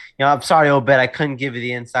you. I'm sorry, Obed, I couldn't give you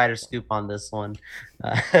the insider scoop on this one.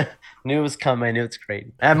 Knew it was coming. I knew it's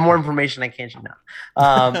great. I have more information I can't share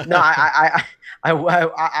now. No,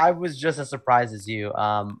 I was just as surprised as you.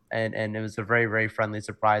 And it was a very very friendly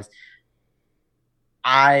surprise.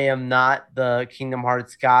 I am not the Kingdom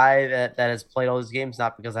Hearts guy that has played all these games,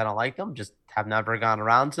 not because I don't like them, just have never gone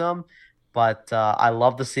around to them. But I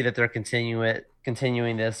love to see that they're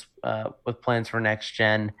continuing this with plans for next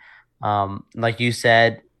gen. Like you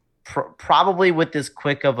said, probably with this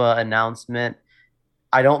quick of a announcement,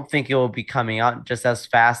 I don't think it will be coming out just as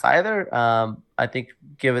fast either. I think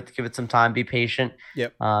give it some time, be patient,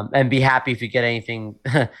 Yep. and be happy if you get anything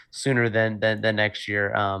sooner than next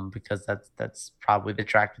year, because that's probably the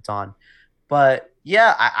track it's on. But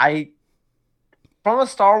yeah, I from a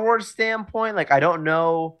Star Wars standpoint, like I don't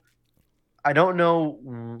know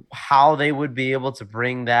how they would be able to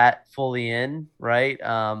bring that fully in, right?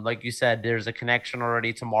 Like you said, there's a connection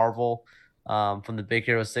already to Marvel from the Big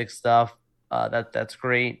Hero 6 stuff. That's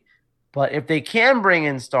great. But if they can bring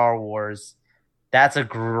in Star Wars, that's a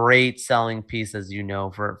great selling piece, as you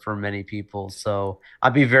know, for many people. So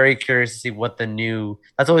I'd be very curious to see what the new.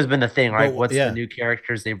 That's always been the thing, right? But What's the yeah, new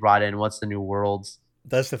characters they brought in? What's the new worlds?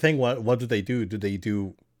 that's the thing. What do they do? Do they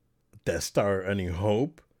do Death Star A New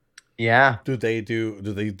Hope? Yeah, Do they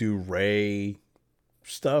do Ray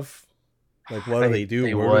stuff? Like what do they they do?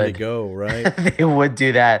 they Where do they would go? Right? they would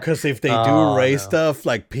do that. Because if they do Oh Ray no. stuff,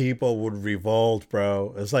 like people would revolt,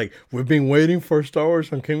 bro. It's like we've been waiting for Star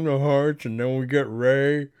Wars on Kingdom Hearts, and then we get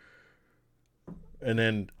Ray, and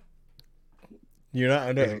then you're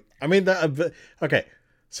not. I mean, okay.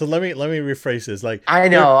 So let me rephrase this. Like, I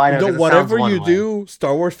know, because it sounds whatever one you way. do,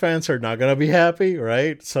 Star Wars fans are not gonna be happy,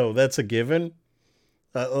 right? So that's a given,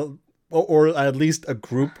 or at least a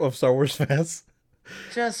group of Star Wars fans.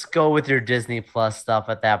 Just go with your Disney Plus stuff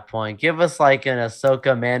at that point. Give us like an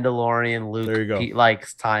Ahsoka, Mandalorian, There Luke you go.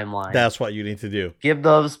 likes timeline. That's what you need to do. Give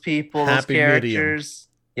those people those Happy medium. characters.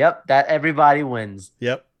 Yep, that everybody wins.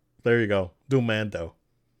 Yep. There you go. Do Mando.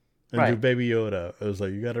 And do Right. Baby Yoda. It was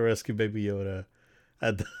like you gotta rescue Baby Yoda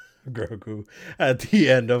at the Grogu at the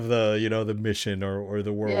end of the mission or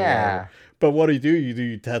the world or whatever. Yeah. But what do? You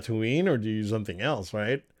do Tatooine or do you do something else,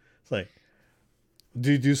 right? It's like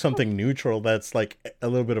do you do something neutral that's like a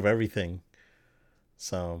little bit of everything.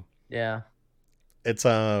 So Yeah. it's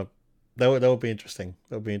that would be interesting.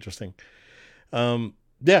 That would be interesting.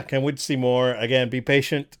 Yeah, can't wait to see more. Again, be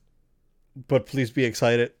patient, but please be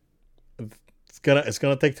excited. It's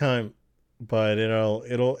gonna take time, but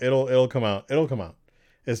it'll come out. It'll come out.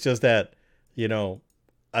 It's just that, you know,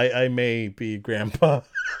 I may be grandpa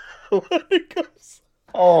when it comes.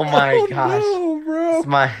 Oh I my don't gosh. know, It's bro.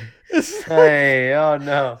 my It's like, hey, oh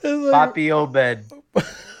no. it's Papi Obed.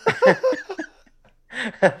 like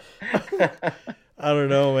I don't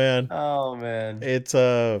know, man. Oh man. It's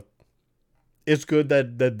good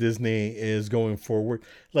that Disney is going forward.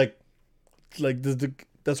 Like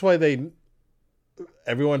that's why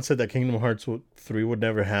everyone said that Kingdom Hearts 3 would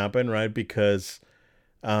never happen, right? Because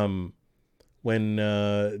um when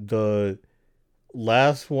the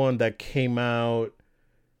last one that came out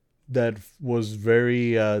that was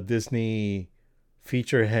very Disney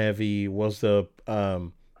feature heavy was the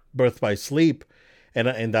Birth by Sleep, and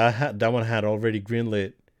that one had already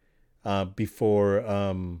greenlit before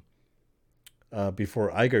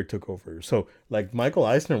Iger took over. So like Michael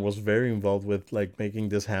Eisner was very involved with like making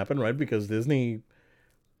this happen, right? Because Disney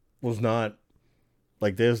was not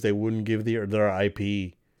like this. They wouldn't give their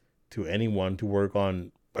IP to anyone to work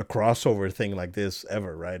on a crossover thing like this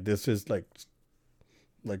ever, right? This is like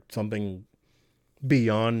something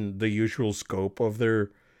beyond the usual scope of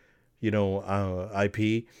their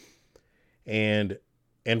IP. And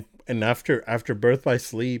after Birth by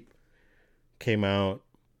Sleep came out,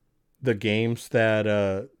 the games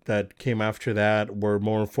that came after that were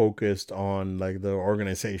more focused on like the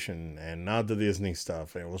organization and not the Disney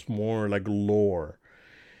stuff. It was more like lore.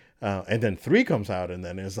 And then 3 comes out, and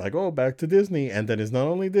then it's like, oh, back to Disney. And then it's not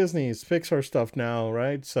only Disney, it's Pixar stuff now,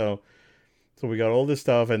 right? So we got all this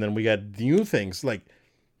stuff, and then we got new things like,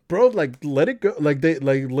 bro, like Let It Go, like they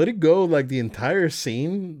like Let It Go, like the entire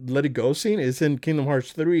scene, Let It Go scene is in Kingdom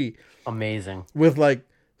Hearts 3 Amazing. with like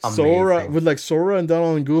Sora, Amazing. with like Sora and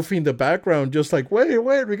Donald and Goofy in the background, just like, wait,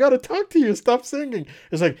 we gotta talk to you. Stop singing.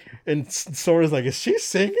 It's like, and Sora's like, is she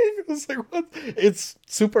singing? It's like, what? It's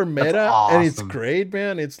super That's meta, and it's awesome. great,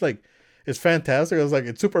 man. It's like, it's fantastic. I was like,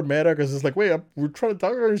 it's super meta because it's like, we're trying to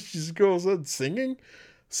talk to her, and she just goes on singing.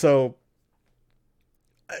 So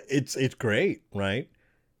it's great, right?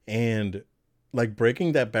 And like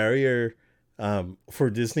breaking that barrier for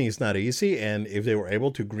Disney is not easy. And if they were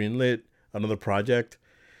able to greenlit another project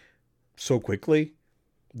so quickly,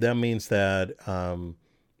 that means that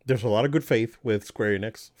there's a lot of good faith with Square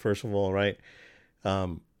Enix, first of all, right?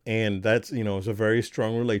 And that's, it's a very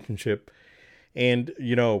strong relationship. And,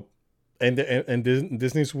 and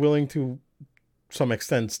Disney's willing to some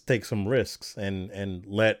extent take some risks and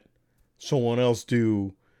let someone else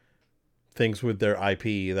do things with their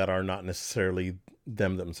IP that are not necessarily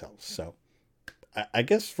them themselves. So I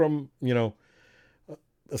guess from,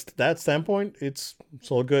 that standpoint, it's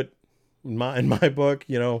all good in my book.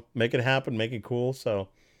 Make it happen, make it cool. So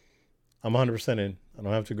I'm 100% in. I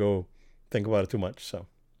don't have to go think about it too much. So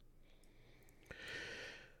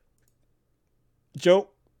Joe,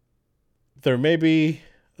 there may be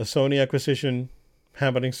a Sony acquisition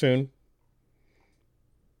happening soon.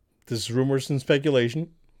 This is rumors and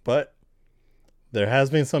speculation, but there has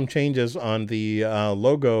been some changes on the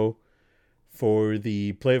logo for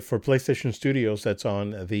PlayStation Studios that's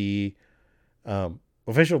on the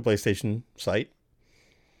official PlayStation site,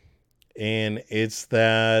 and it's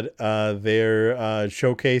that they're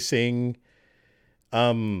showcasing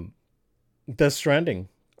Death Stranding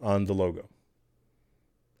on the logo,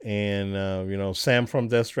 and Sam from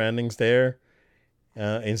Death Stranding's there.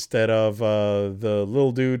 Instead of the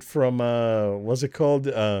little dude from what's it called?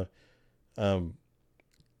 Um,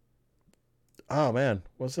 oh man,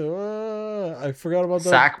 what's it? I forgot about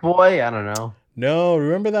that. Sackboy? I don't know. No,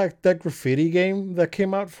 remember that graffiti game that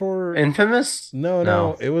came out for? Infamous? No,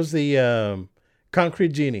 No. it was the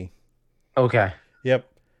Concrete Genie. Okay. Yep.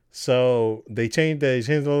 So they changed the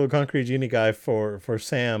little Concrete Genie guy for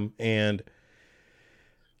Sam, and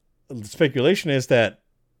the speculation is that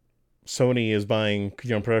Sony is buying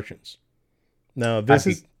Kojima Productions. Now That'd this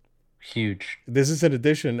be is huge. this is in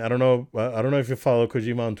addition. I don't know. I don't know if you follow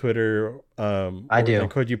Kojima on Twitter I and do.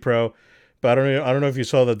 Koji Pro, but I don't know if you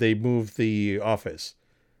saw that they moved the office.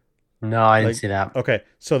 No, I didn't Like, see that. okay,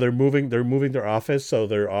 so they're moving their office, so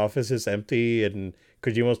their office is empty, and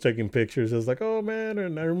Kojima's taking pictures. It's like, oh man,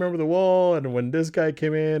 and I remember the wall, and when this guy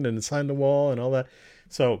came in and signed the wall and all that.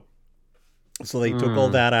 So they took all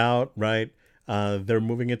Mm. that out, right? They're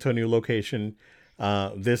moving it to a new location.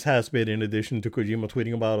 This has been in addition to Kojima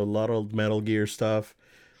tweeting about a lot of Metal Gear stuff.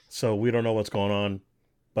 So we don't know what's going on,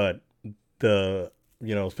 but the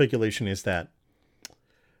speculation is that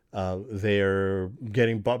they're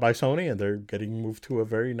getting bought by Sony and they're getting moved to a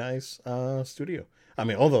very nice studio. I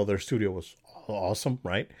mean, although their studio was awesome,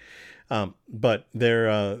 right? But they're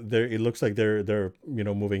it looks like they're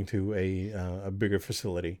moving to a bigger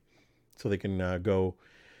facility so they can go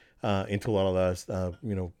into a lot of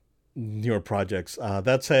the newer projects.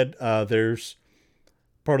 That said, there's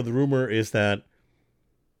part of the rumor is that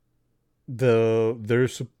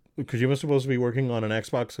there's Kojima's supposed to be working on an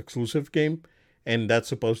Xbox exclusive game, and that's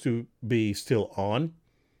supposed to be still on.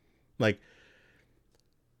 Like,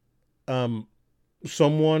 um,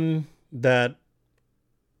 someone that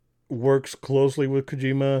works closely with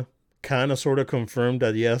Kojima kind of sort of confirmed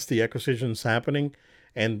that yes, the acquisition's happening,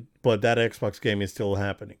 and but that Xbox game is still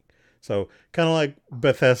happening. So kind of like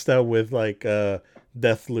Bethesda with like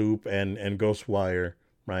Deathloop and Ghostwire,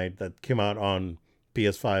 right? That came out on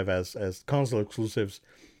PS5 as console exclusives,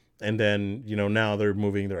 and then now they're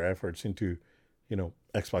moving their efforts into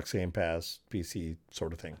Xbox Game Pass, PC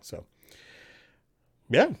sort of thing. So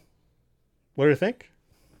yeah, what do you think?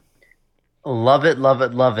 Love it, love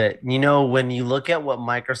it, love it. When you look at what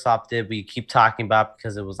Microsoft did, we keep talking about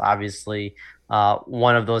because it was obviously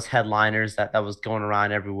one of those headliners that was going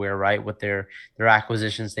around everywhere, right? With their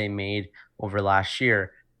acquisitions they made over last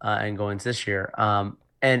year and going into this year.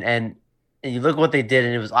 And you look what they did,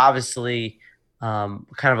 and it was obviously kind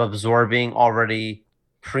of absorbing already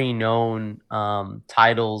pre-known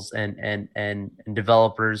titles and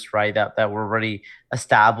developers, right? That were already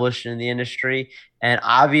established in the industry, and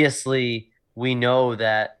obviously we know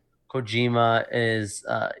that Kojima is,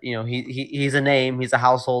 he's a name, he's a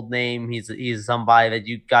household name, he's somebody that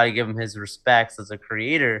you got to give him his respects as a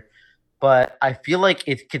creator. But I feel like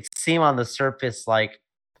it could seem on the surface like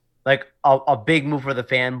a big move for the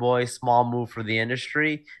fanboy, small move for the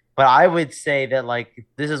industry. But I would say that like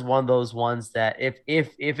this is one of those ones that if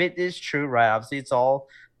it is true, right? Obviously, it's all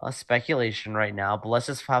speculation right now, but let's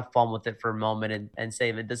just have fun with it for a moment and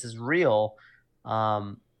say that this is real.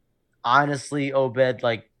 Um, Honestly, Obed,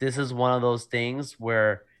 like this is one of those things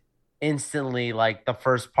where instantly like the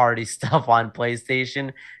first party stuff on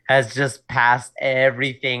PlayStation has just passed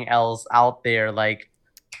everything else out there. Like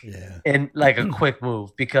Yeah. in like a quick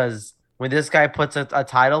move because when this guy puts a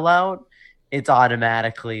title out, it's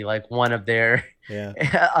automatically like one of their Yeah.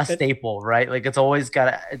 a It, staple, right? Like it's always got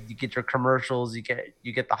to you get your commercials, you get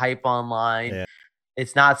the hype online. yeah.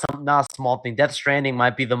 It's not a small thing. Death Stranding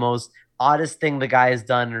might be the most oddest thing the guy has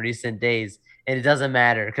done in recent days, and it doesn't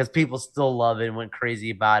matter because people still love it and went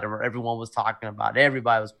crazy about it, or everyone was talking about it,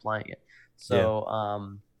 everybody was playing it. Yeah.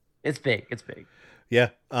 So it's big. It's big. Yeah.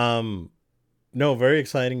 No, very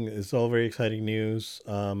exciting. It's all very exciting news.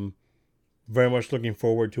 Very much looking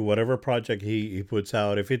forward to whatever project he puts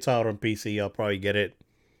out. If it's out on PC, I'll probably get it.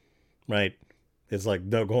 Right. It's like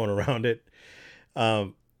no going around it.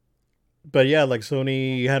 Um, but yeah, like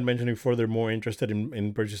Sony had mentioned before, they're more interested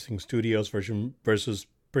in purchasing studios versus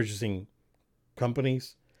purchasing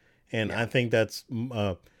companies, and Yeah. I think that's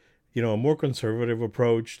a more conservative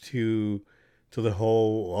approach to the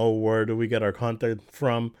whole, oh, where do we get our content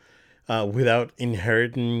from, without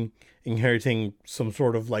inheriting some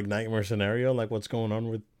sort of like nightmare scenario like what's going on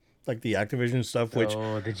with like the Activision stuff, which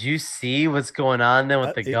So, did you see what's going on then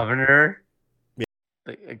with the it, governor,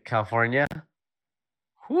 California?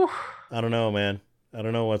 Whew. I don't know, man. I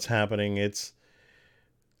don't know what's happening. It's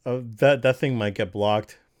that thing might get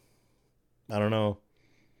blocked. I don't know.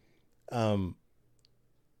 Um,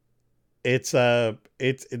 it's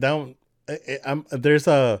it don't. I'm there's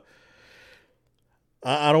a.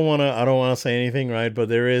 I don't wanna say anything, right? But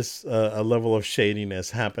there is a level of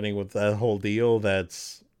shadiness happening with that whole deal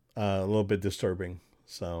that's a little bit disturbing.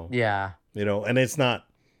 So Yeah. and it's not.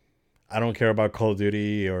 I don't care about Call of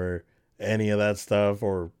Duty or any of that stuff,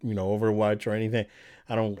 or Overwatch or anything.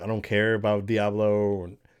 I don't care about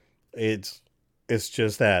Diablo. It's it's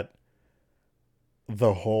just that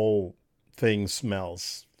the whole thing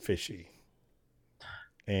smells fishy,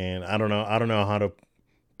 and I don't know how to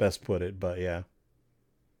best put it, but yeah,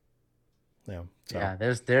 yeah. So Yeah,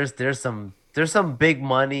 there's some big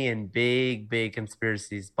money and big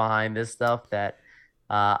conspiracies behind this stuff that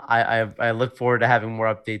I look forward to having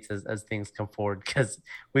more updates as things come forward because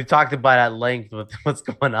we've talked about at length with what's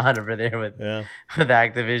going on over there yeah, with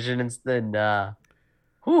Activision and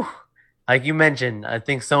whew, like you mentioned, I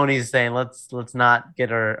think Sony's saying let's not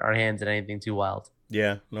get our hands in anything too wild.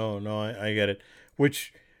 yeah. No, no, I get it.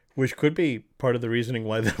 Which which could be part of the reasoning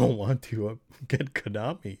why they don't want to get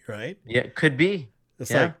Konami, right? Yeah, could be.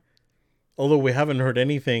 It's Yeah. like, although we haven't heard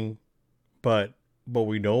anything, but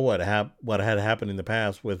we know what had happened in the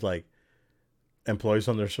past with like employees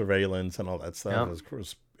under surveillance and all that stuff.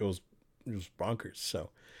 Yep. It was bonkers. So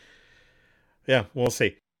yeah, we'll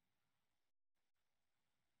see.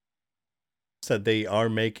 Said they are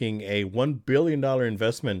making a $1 billion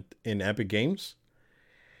investment in Epic Games,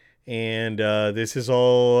 and this is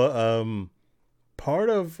all part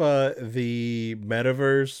of the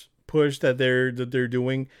metaverse push that they're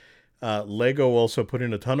doing. Lego also put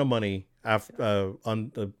in a ton of money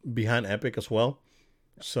on behind Epic as well.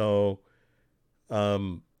 So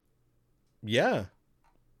um, yeah,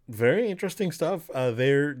 very interesting stuff.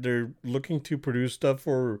 They're looking to produce stuff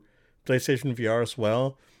for PlayStation VR as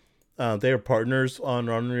well. They are partners on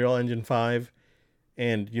Unreal Engine 5,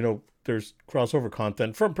 and there's crossover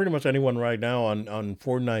content from pretty much anyone right now on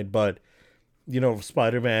Fortnite, but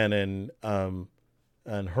Spider-Man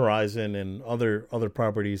and Horizon and other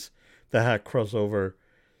properties that had crossover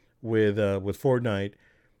with Fortnite.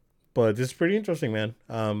 But this is pretty interesting, man.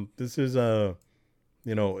 This is a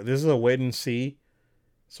wait and see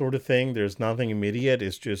sort of thing. There's nothing immediate.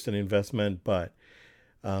 It's just an investment, but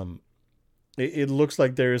um, it looks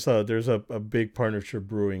like there's a big partnership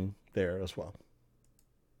brewing there as well.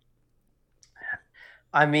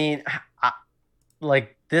 I mean, I,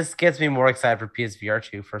 like this gets me more excited for PSVR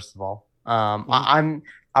 2. First of all, Mhm.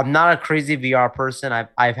 I'm not a crazy VR person.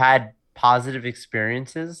 I've had positive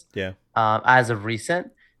experiences Yeah, as of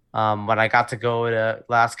recent. When I got to go to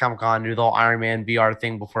last Comic Con, do the whole Iron Man VR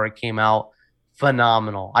thing before it came out,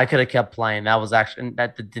 phenomenal. I could have kept playing. That was actually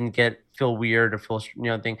that didn't get feel weird or feel thing.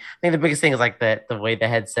 I think the biggest thing is like the way the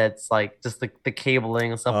headsets like just the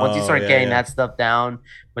cabling and stuff. Once you Oh start yeah, getting yeah. that stuff down,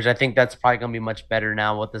 which I think that's probably gonna be much better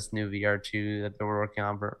now with this new VR2 that they're working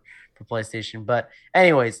on for PlayStation. But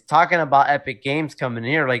anyways, talking about Epic Games coming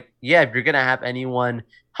here, like yeah, if you're gonna have anyone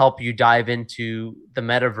help you dive into the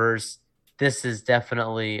metaverse, this is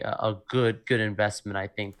definitely a good investment, I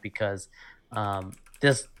think, because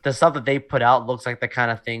this the stuff that they put out looks like the kind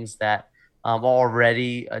of things that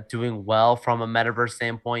already doing well from a metaverse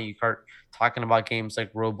standpoint. You start talking about games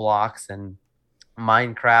like Roblox and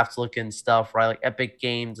Minecraft looking stuff, right? Like Epic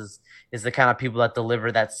Games is the kind of people that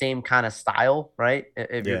deliver that same kind of style, right?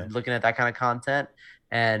 If you're Yeah. looking at that kind of content,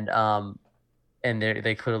 and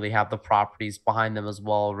they clearly have the properties behind them as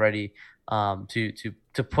well already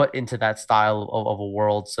to put into that style of a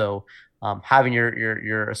world. So having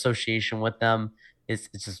your association with them is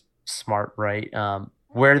it's just smart, right?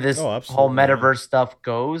 Where this Oh, whole absolutely. Yeah. metaverse stuff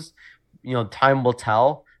goes, time will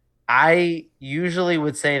tell. I usually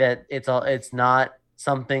would say that it's not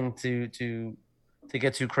something to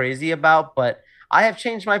get too crazy about, but I have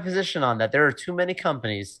changed my position on that. There are too many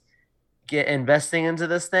companies get investing into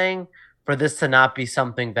this thing for this to not be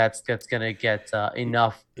something that's going to get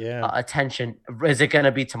enough Yeah. attention. Is it going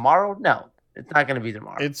to be tomorrow? No, it's not going to be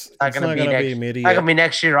tomorrow. It's It's not it's going to not be gonna be next. Not going to immediate. be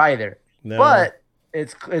next year either. No. But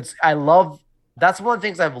it's I love that's one of the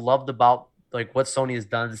things I've loved about like what Sony has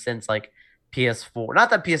done since like PS4. Not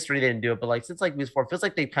that PS3 didn't do it, but like since like PS4, it feels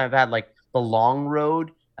like they've kind of had like the long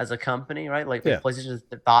road as a company, right? Like Yeah. PlayStation has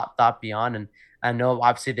thought beyond, and I know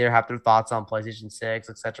obviously they have their thoughts on PlayStation 6,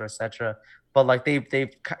 et cetera, et cetera. But like they've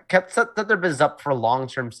kept set their business up for long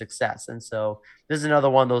term success, and so this is another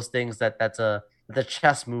one of those things that's a the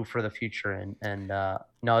chess move for the future, and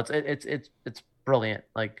no, it's brilliant.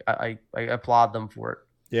 Like I applaud them for it.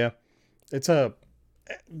 Yeah. It's a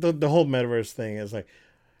the whole metaverse thing is like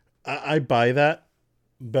I buy that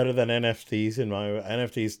better than NFTs. In my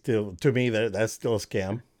NFTs still to me that's still a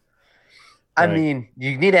scam. I Right? mean,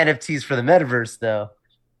 you need NFTs for the metaverse, though.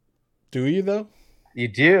 Do you though? You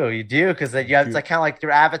do, because you have it's Do like kind of like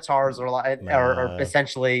your avatars or nah.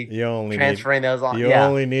 essentially You only need transferring those on. you Yeah.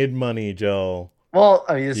 only need money, Joe. Well,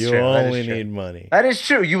 I mean, it's You true. That is only true. need money. That is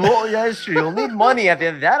true. You will. That is true. You'll need money at the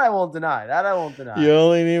end. That I won't deny. That I won't deny. You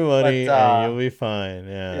only need But money and you'll be fine.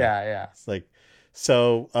 Yeah. yeah, yeah. It's like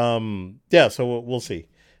so yeah, so we'll see.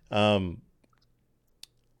 Um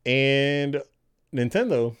and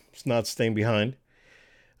Nintendo is not staying behind.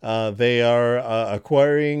 They are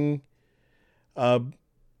acquiring a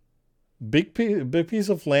big piece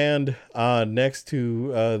of land next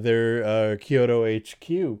to their Kyoto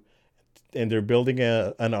HQ, and they're building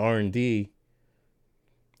an R&D,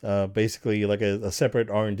 basically like a separate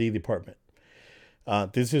R&D department.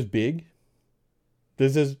 This is big.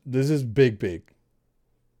 This is big,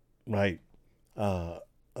 right?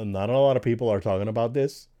 Not a lot of people are talking about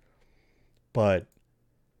this, but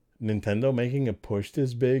Nintendo making a push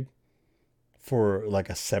this big for like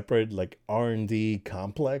a separate like R&D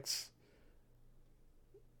complex,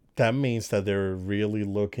 that means that they're really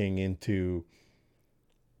looking into,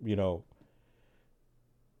 you know,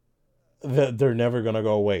 that they're never going to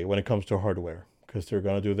go away when it comes to hardware, because they're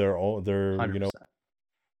going to do their own their 100%.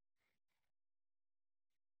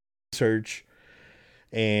 research.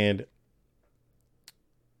 And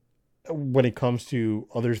when it comes to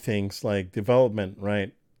other things like development,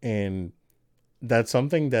 right? And that's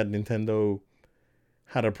something that Nintendo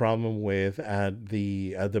had a problem with at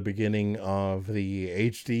the beginning of the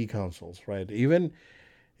HD consoles, right? Even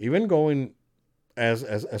going as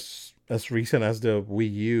recent as the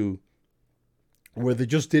Wii U, where they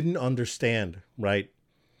just didn't understand, right?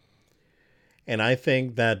 And I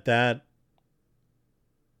think that to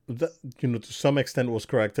some extent was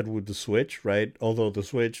corrected with the Switch, right? Although the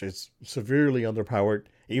Switch is severely underpowered,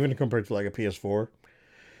 even compared to like a PS4.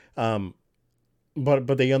 Um, but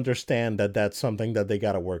they understand that that's something that they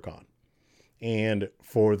got to work on. And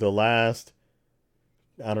for the last,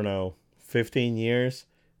 I don't know, 15 years,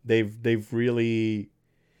 they've really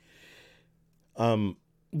um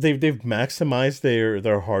they've maximized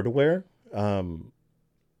their hardware.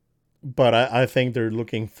 But I think they're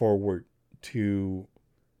looking forward to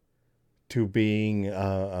being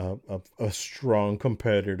a strong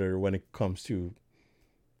competitor when it comes to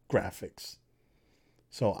graphics.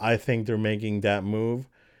 So I think they're making that move.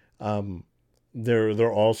 Um,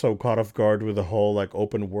 they're also caught off guard with the whole like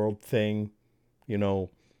open world thing. You know,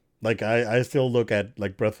 like I still look at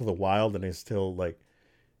like Breath of the Wild and it's still like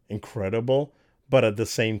incredible, but at the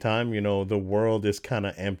same time, the world is kind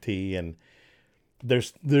of empty, and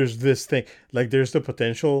there's this thing, like there's the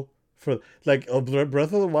potential for like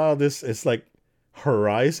Breath of the Wild. This is like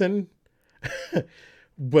Horizon,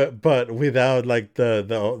 but without like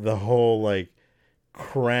the whole like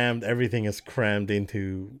crammed. Everything is crammed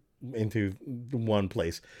into one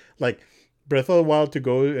place. Like Breath of the Wild, to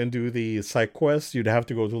go and do the side quests, you'd have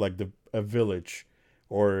to go to like a village,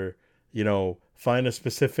 or find a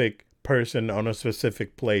specific person on a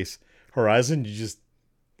specific place. Horizon, you just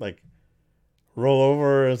like roll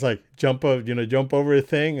over. It's like jump over a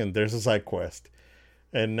thing, and there's a side quest.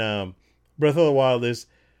 And Breath of the Wild is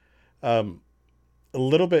um, a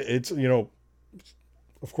little bit. It's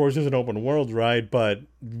of course it's an open world, right? But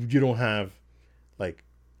you don't have like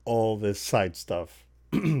all this side stuff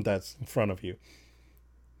that's in front of you.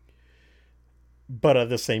 But at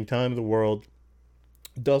the same time, the world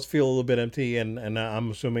does feel a little bit empty, and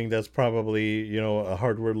I'm assuming that's probably a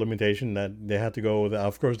hardware limitation that they had to go with.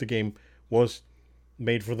 Of course, the game was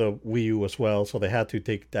made for the Wii U as well, so they had to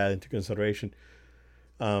take that into consideration.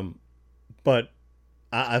 Um, but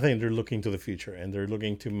I think they're looking to the future, and they're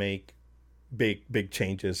looking to make big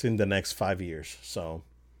changes in the next 5 years. So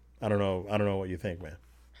I don't know what you think, man.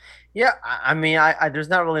 Yeah, I mean, there's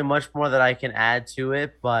not really much more that I can add to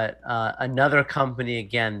it, but another company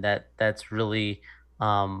again that's really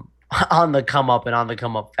on the come up and on the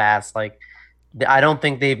come up fast. Like, I don't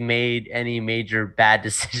think they've made any major bad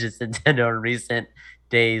decisions Nintendo in recent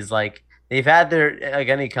days. Like, they've had their, like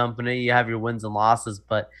any company, you have your wins and losses,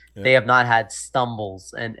 but Yeah. they have not had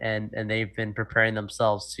stumbles, and they've been preparing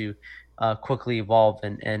themselves to quickly evolve.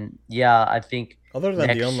 And yeah, I think Other than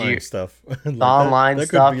the next online year stuff, the like online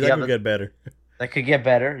stuff, that yeah, could get better. that could get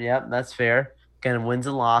better. Yeah, that's fair. Kind of wins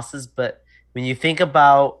and losses, but when you think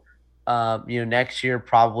about, next year,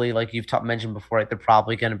 probably like you've mentioned before, like they're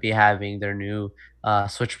probably going to be having their new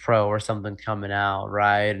Switch Pro or something coming out,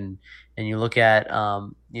 right? And you look at,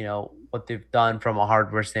 what they've done from a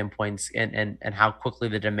hardware standpoint, and how quickly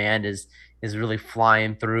the demand is really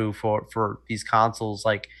flying through for these consoles.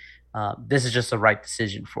 Like, this is just the right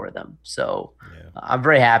decision for them. So Yeah. I'm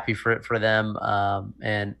very happy for them,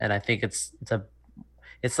 and I think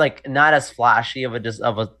it's like not as flashy of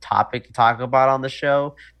a topic to talk about on the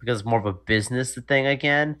show because it's more of a business thing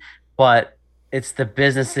again, but it's the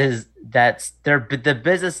businesses that's the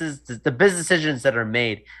business decisions that are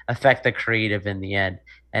made affect the creative in the end.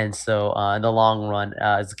 And so, in the long run,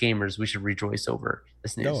 as gamers, we should rejoice over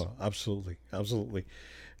this news. No, absolutely, absolutely.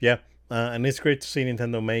 Yeah, and it's great to see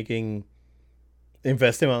Nintendo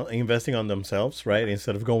investing on themselves, right?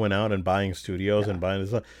 Instead of going out and buying studios and Yeah. buying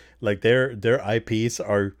this, like their IPs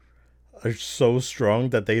are so strong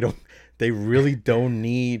that they really don't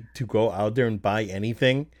need to go out there and buy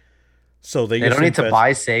anything. So they They just don't need to invest.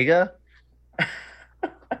 buy Sega.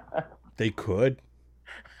 They could,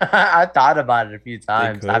 I thought about it a few they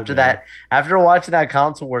times could, man. after watching that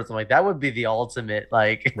console wars. I'm like, that would be the ultimate.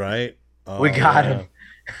 Like, Right? we Oh got him.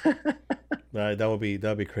 yeah,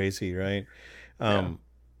 that'd be crazy, right? Yeah, Um,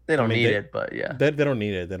 they I don't mean need it, but yeah, they don't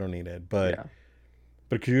need it. They don't need it. yeah.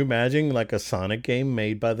 But could you imagine like a Sonic game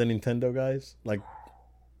made by the Nintendo guys? Like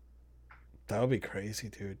that would be crazy,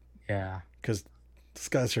 dude. Yeah, Because these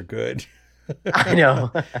guys are good. I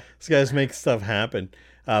know. These guys make stuff happen.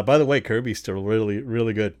 By the way, Kirby's still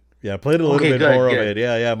really good. Yeah, I played a little Okay, bit good, more of good, it.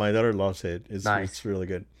 Yeah. My daughter loves it. It's nice. really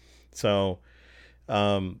good. So,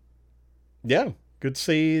 um, yeah, good to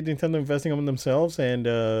see Nintendo investing on themselves,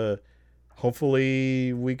 and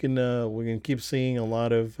hopefully we can keep seeing a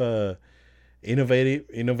lot of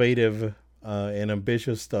innovative and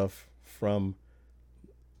ambitious stuff from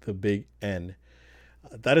the big N.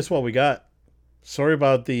 That is what we got. Sorry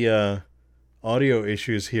about the audio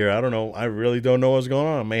issues here. I don't know. I really don't know what's going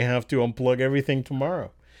on. I may have to unplug everything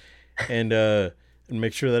tomorrow and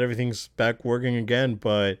make sure that everything's back working again.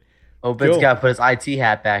 But Obed's Joe, got to put his IT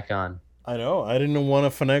hat back on. I know I didn't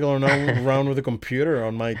want to finagle around with a computer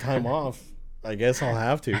on my time off. I guess I'll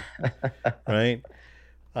have to, right?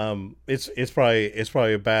 It's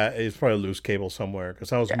probably a loose cable somewhere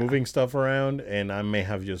because I was Yeah. moving stuff around and I may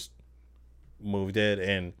have just moved it,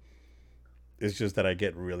 and it's just that I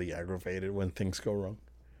get really aggravated when things go wrong.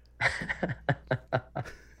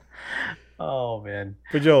 Oh man.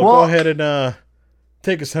 But Joe, go Well, ahead and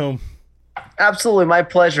take us home. absolutely, my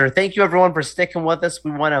pleasure. Thank you, everyone, for sticking with us.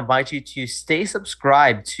 We want to invite you to stay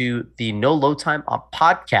subscribed to the No Load Time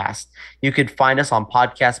podcast. You could find us on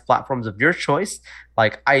podcast platforms of your choice,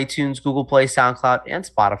 like iTunes, Google Play, SoundCloud, and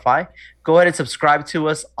Spotify. Go ahead and subscribe to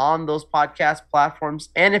us on those podcast platforms.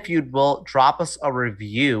 And if you will, drop us a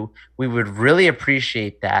review. We would really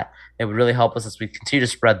appreciate that. It would really help us as we continue to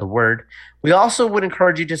spread the word. We also would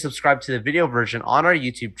encourage you to subscribe to the video version on our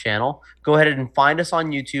YouTube channel. Go ahead and find us on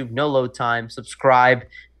YouTube, No Load Time, subscribe.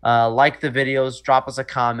 like the videos, drop us a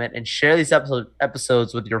comment, and share these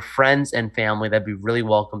episodes with your friends and family. That'd be really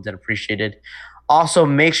welcomed and appreciated. Also,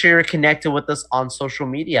 make sure you're connected with us on social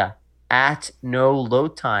media at No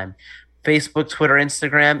Load Time. Facebook, Twitter,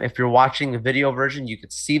 Instagram. If you're watching the video version, you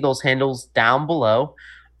can see those handles down below.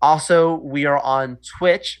 Also, we are on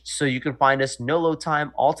Twitch, so you can find us No Load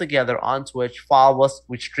Time all together on Twitch. Follow us.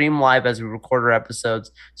 We stream live as we record our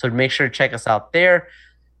episodes, so make sure to check us out there.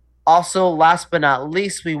 Also, last but not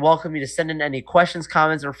least, we welcome you to send in any questions,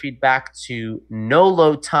 comments, or feedback to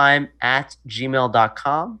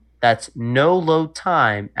noloadtime@gmail.com. That's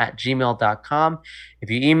noloadtime@gmail.com. If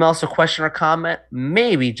you email us a question or comment,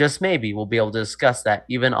 maybe, just maybe, we'll be able to discuss that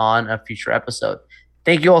even on a future episode.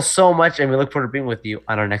 Thank you all so much, and we look forward to being with you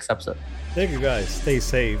on our next episode. Thank you, guys. Stay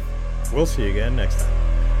safe. We'll see you again next time.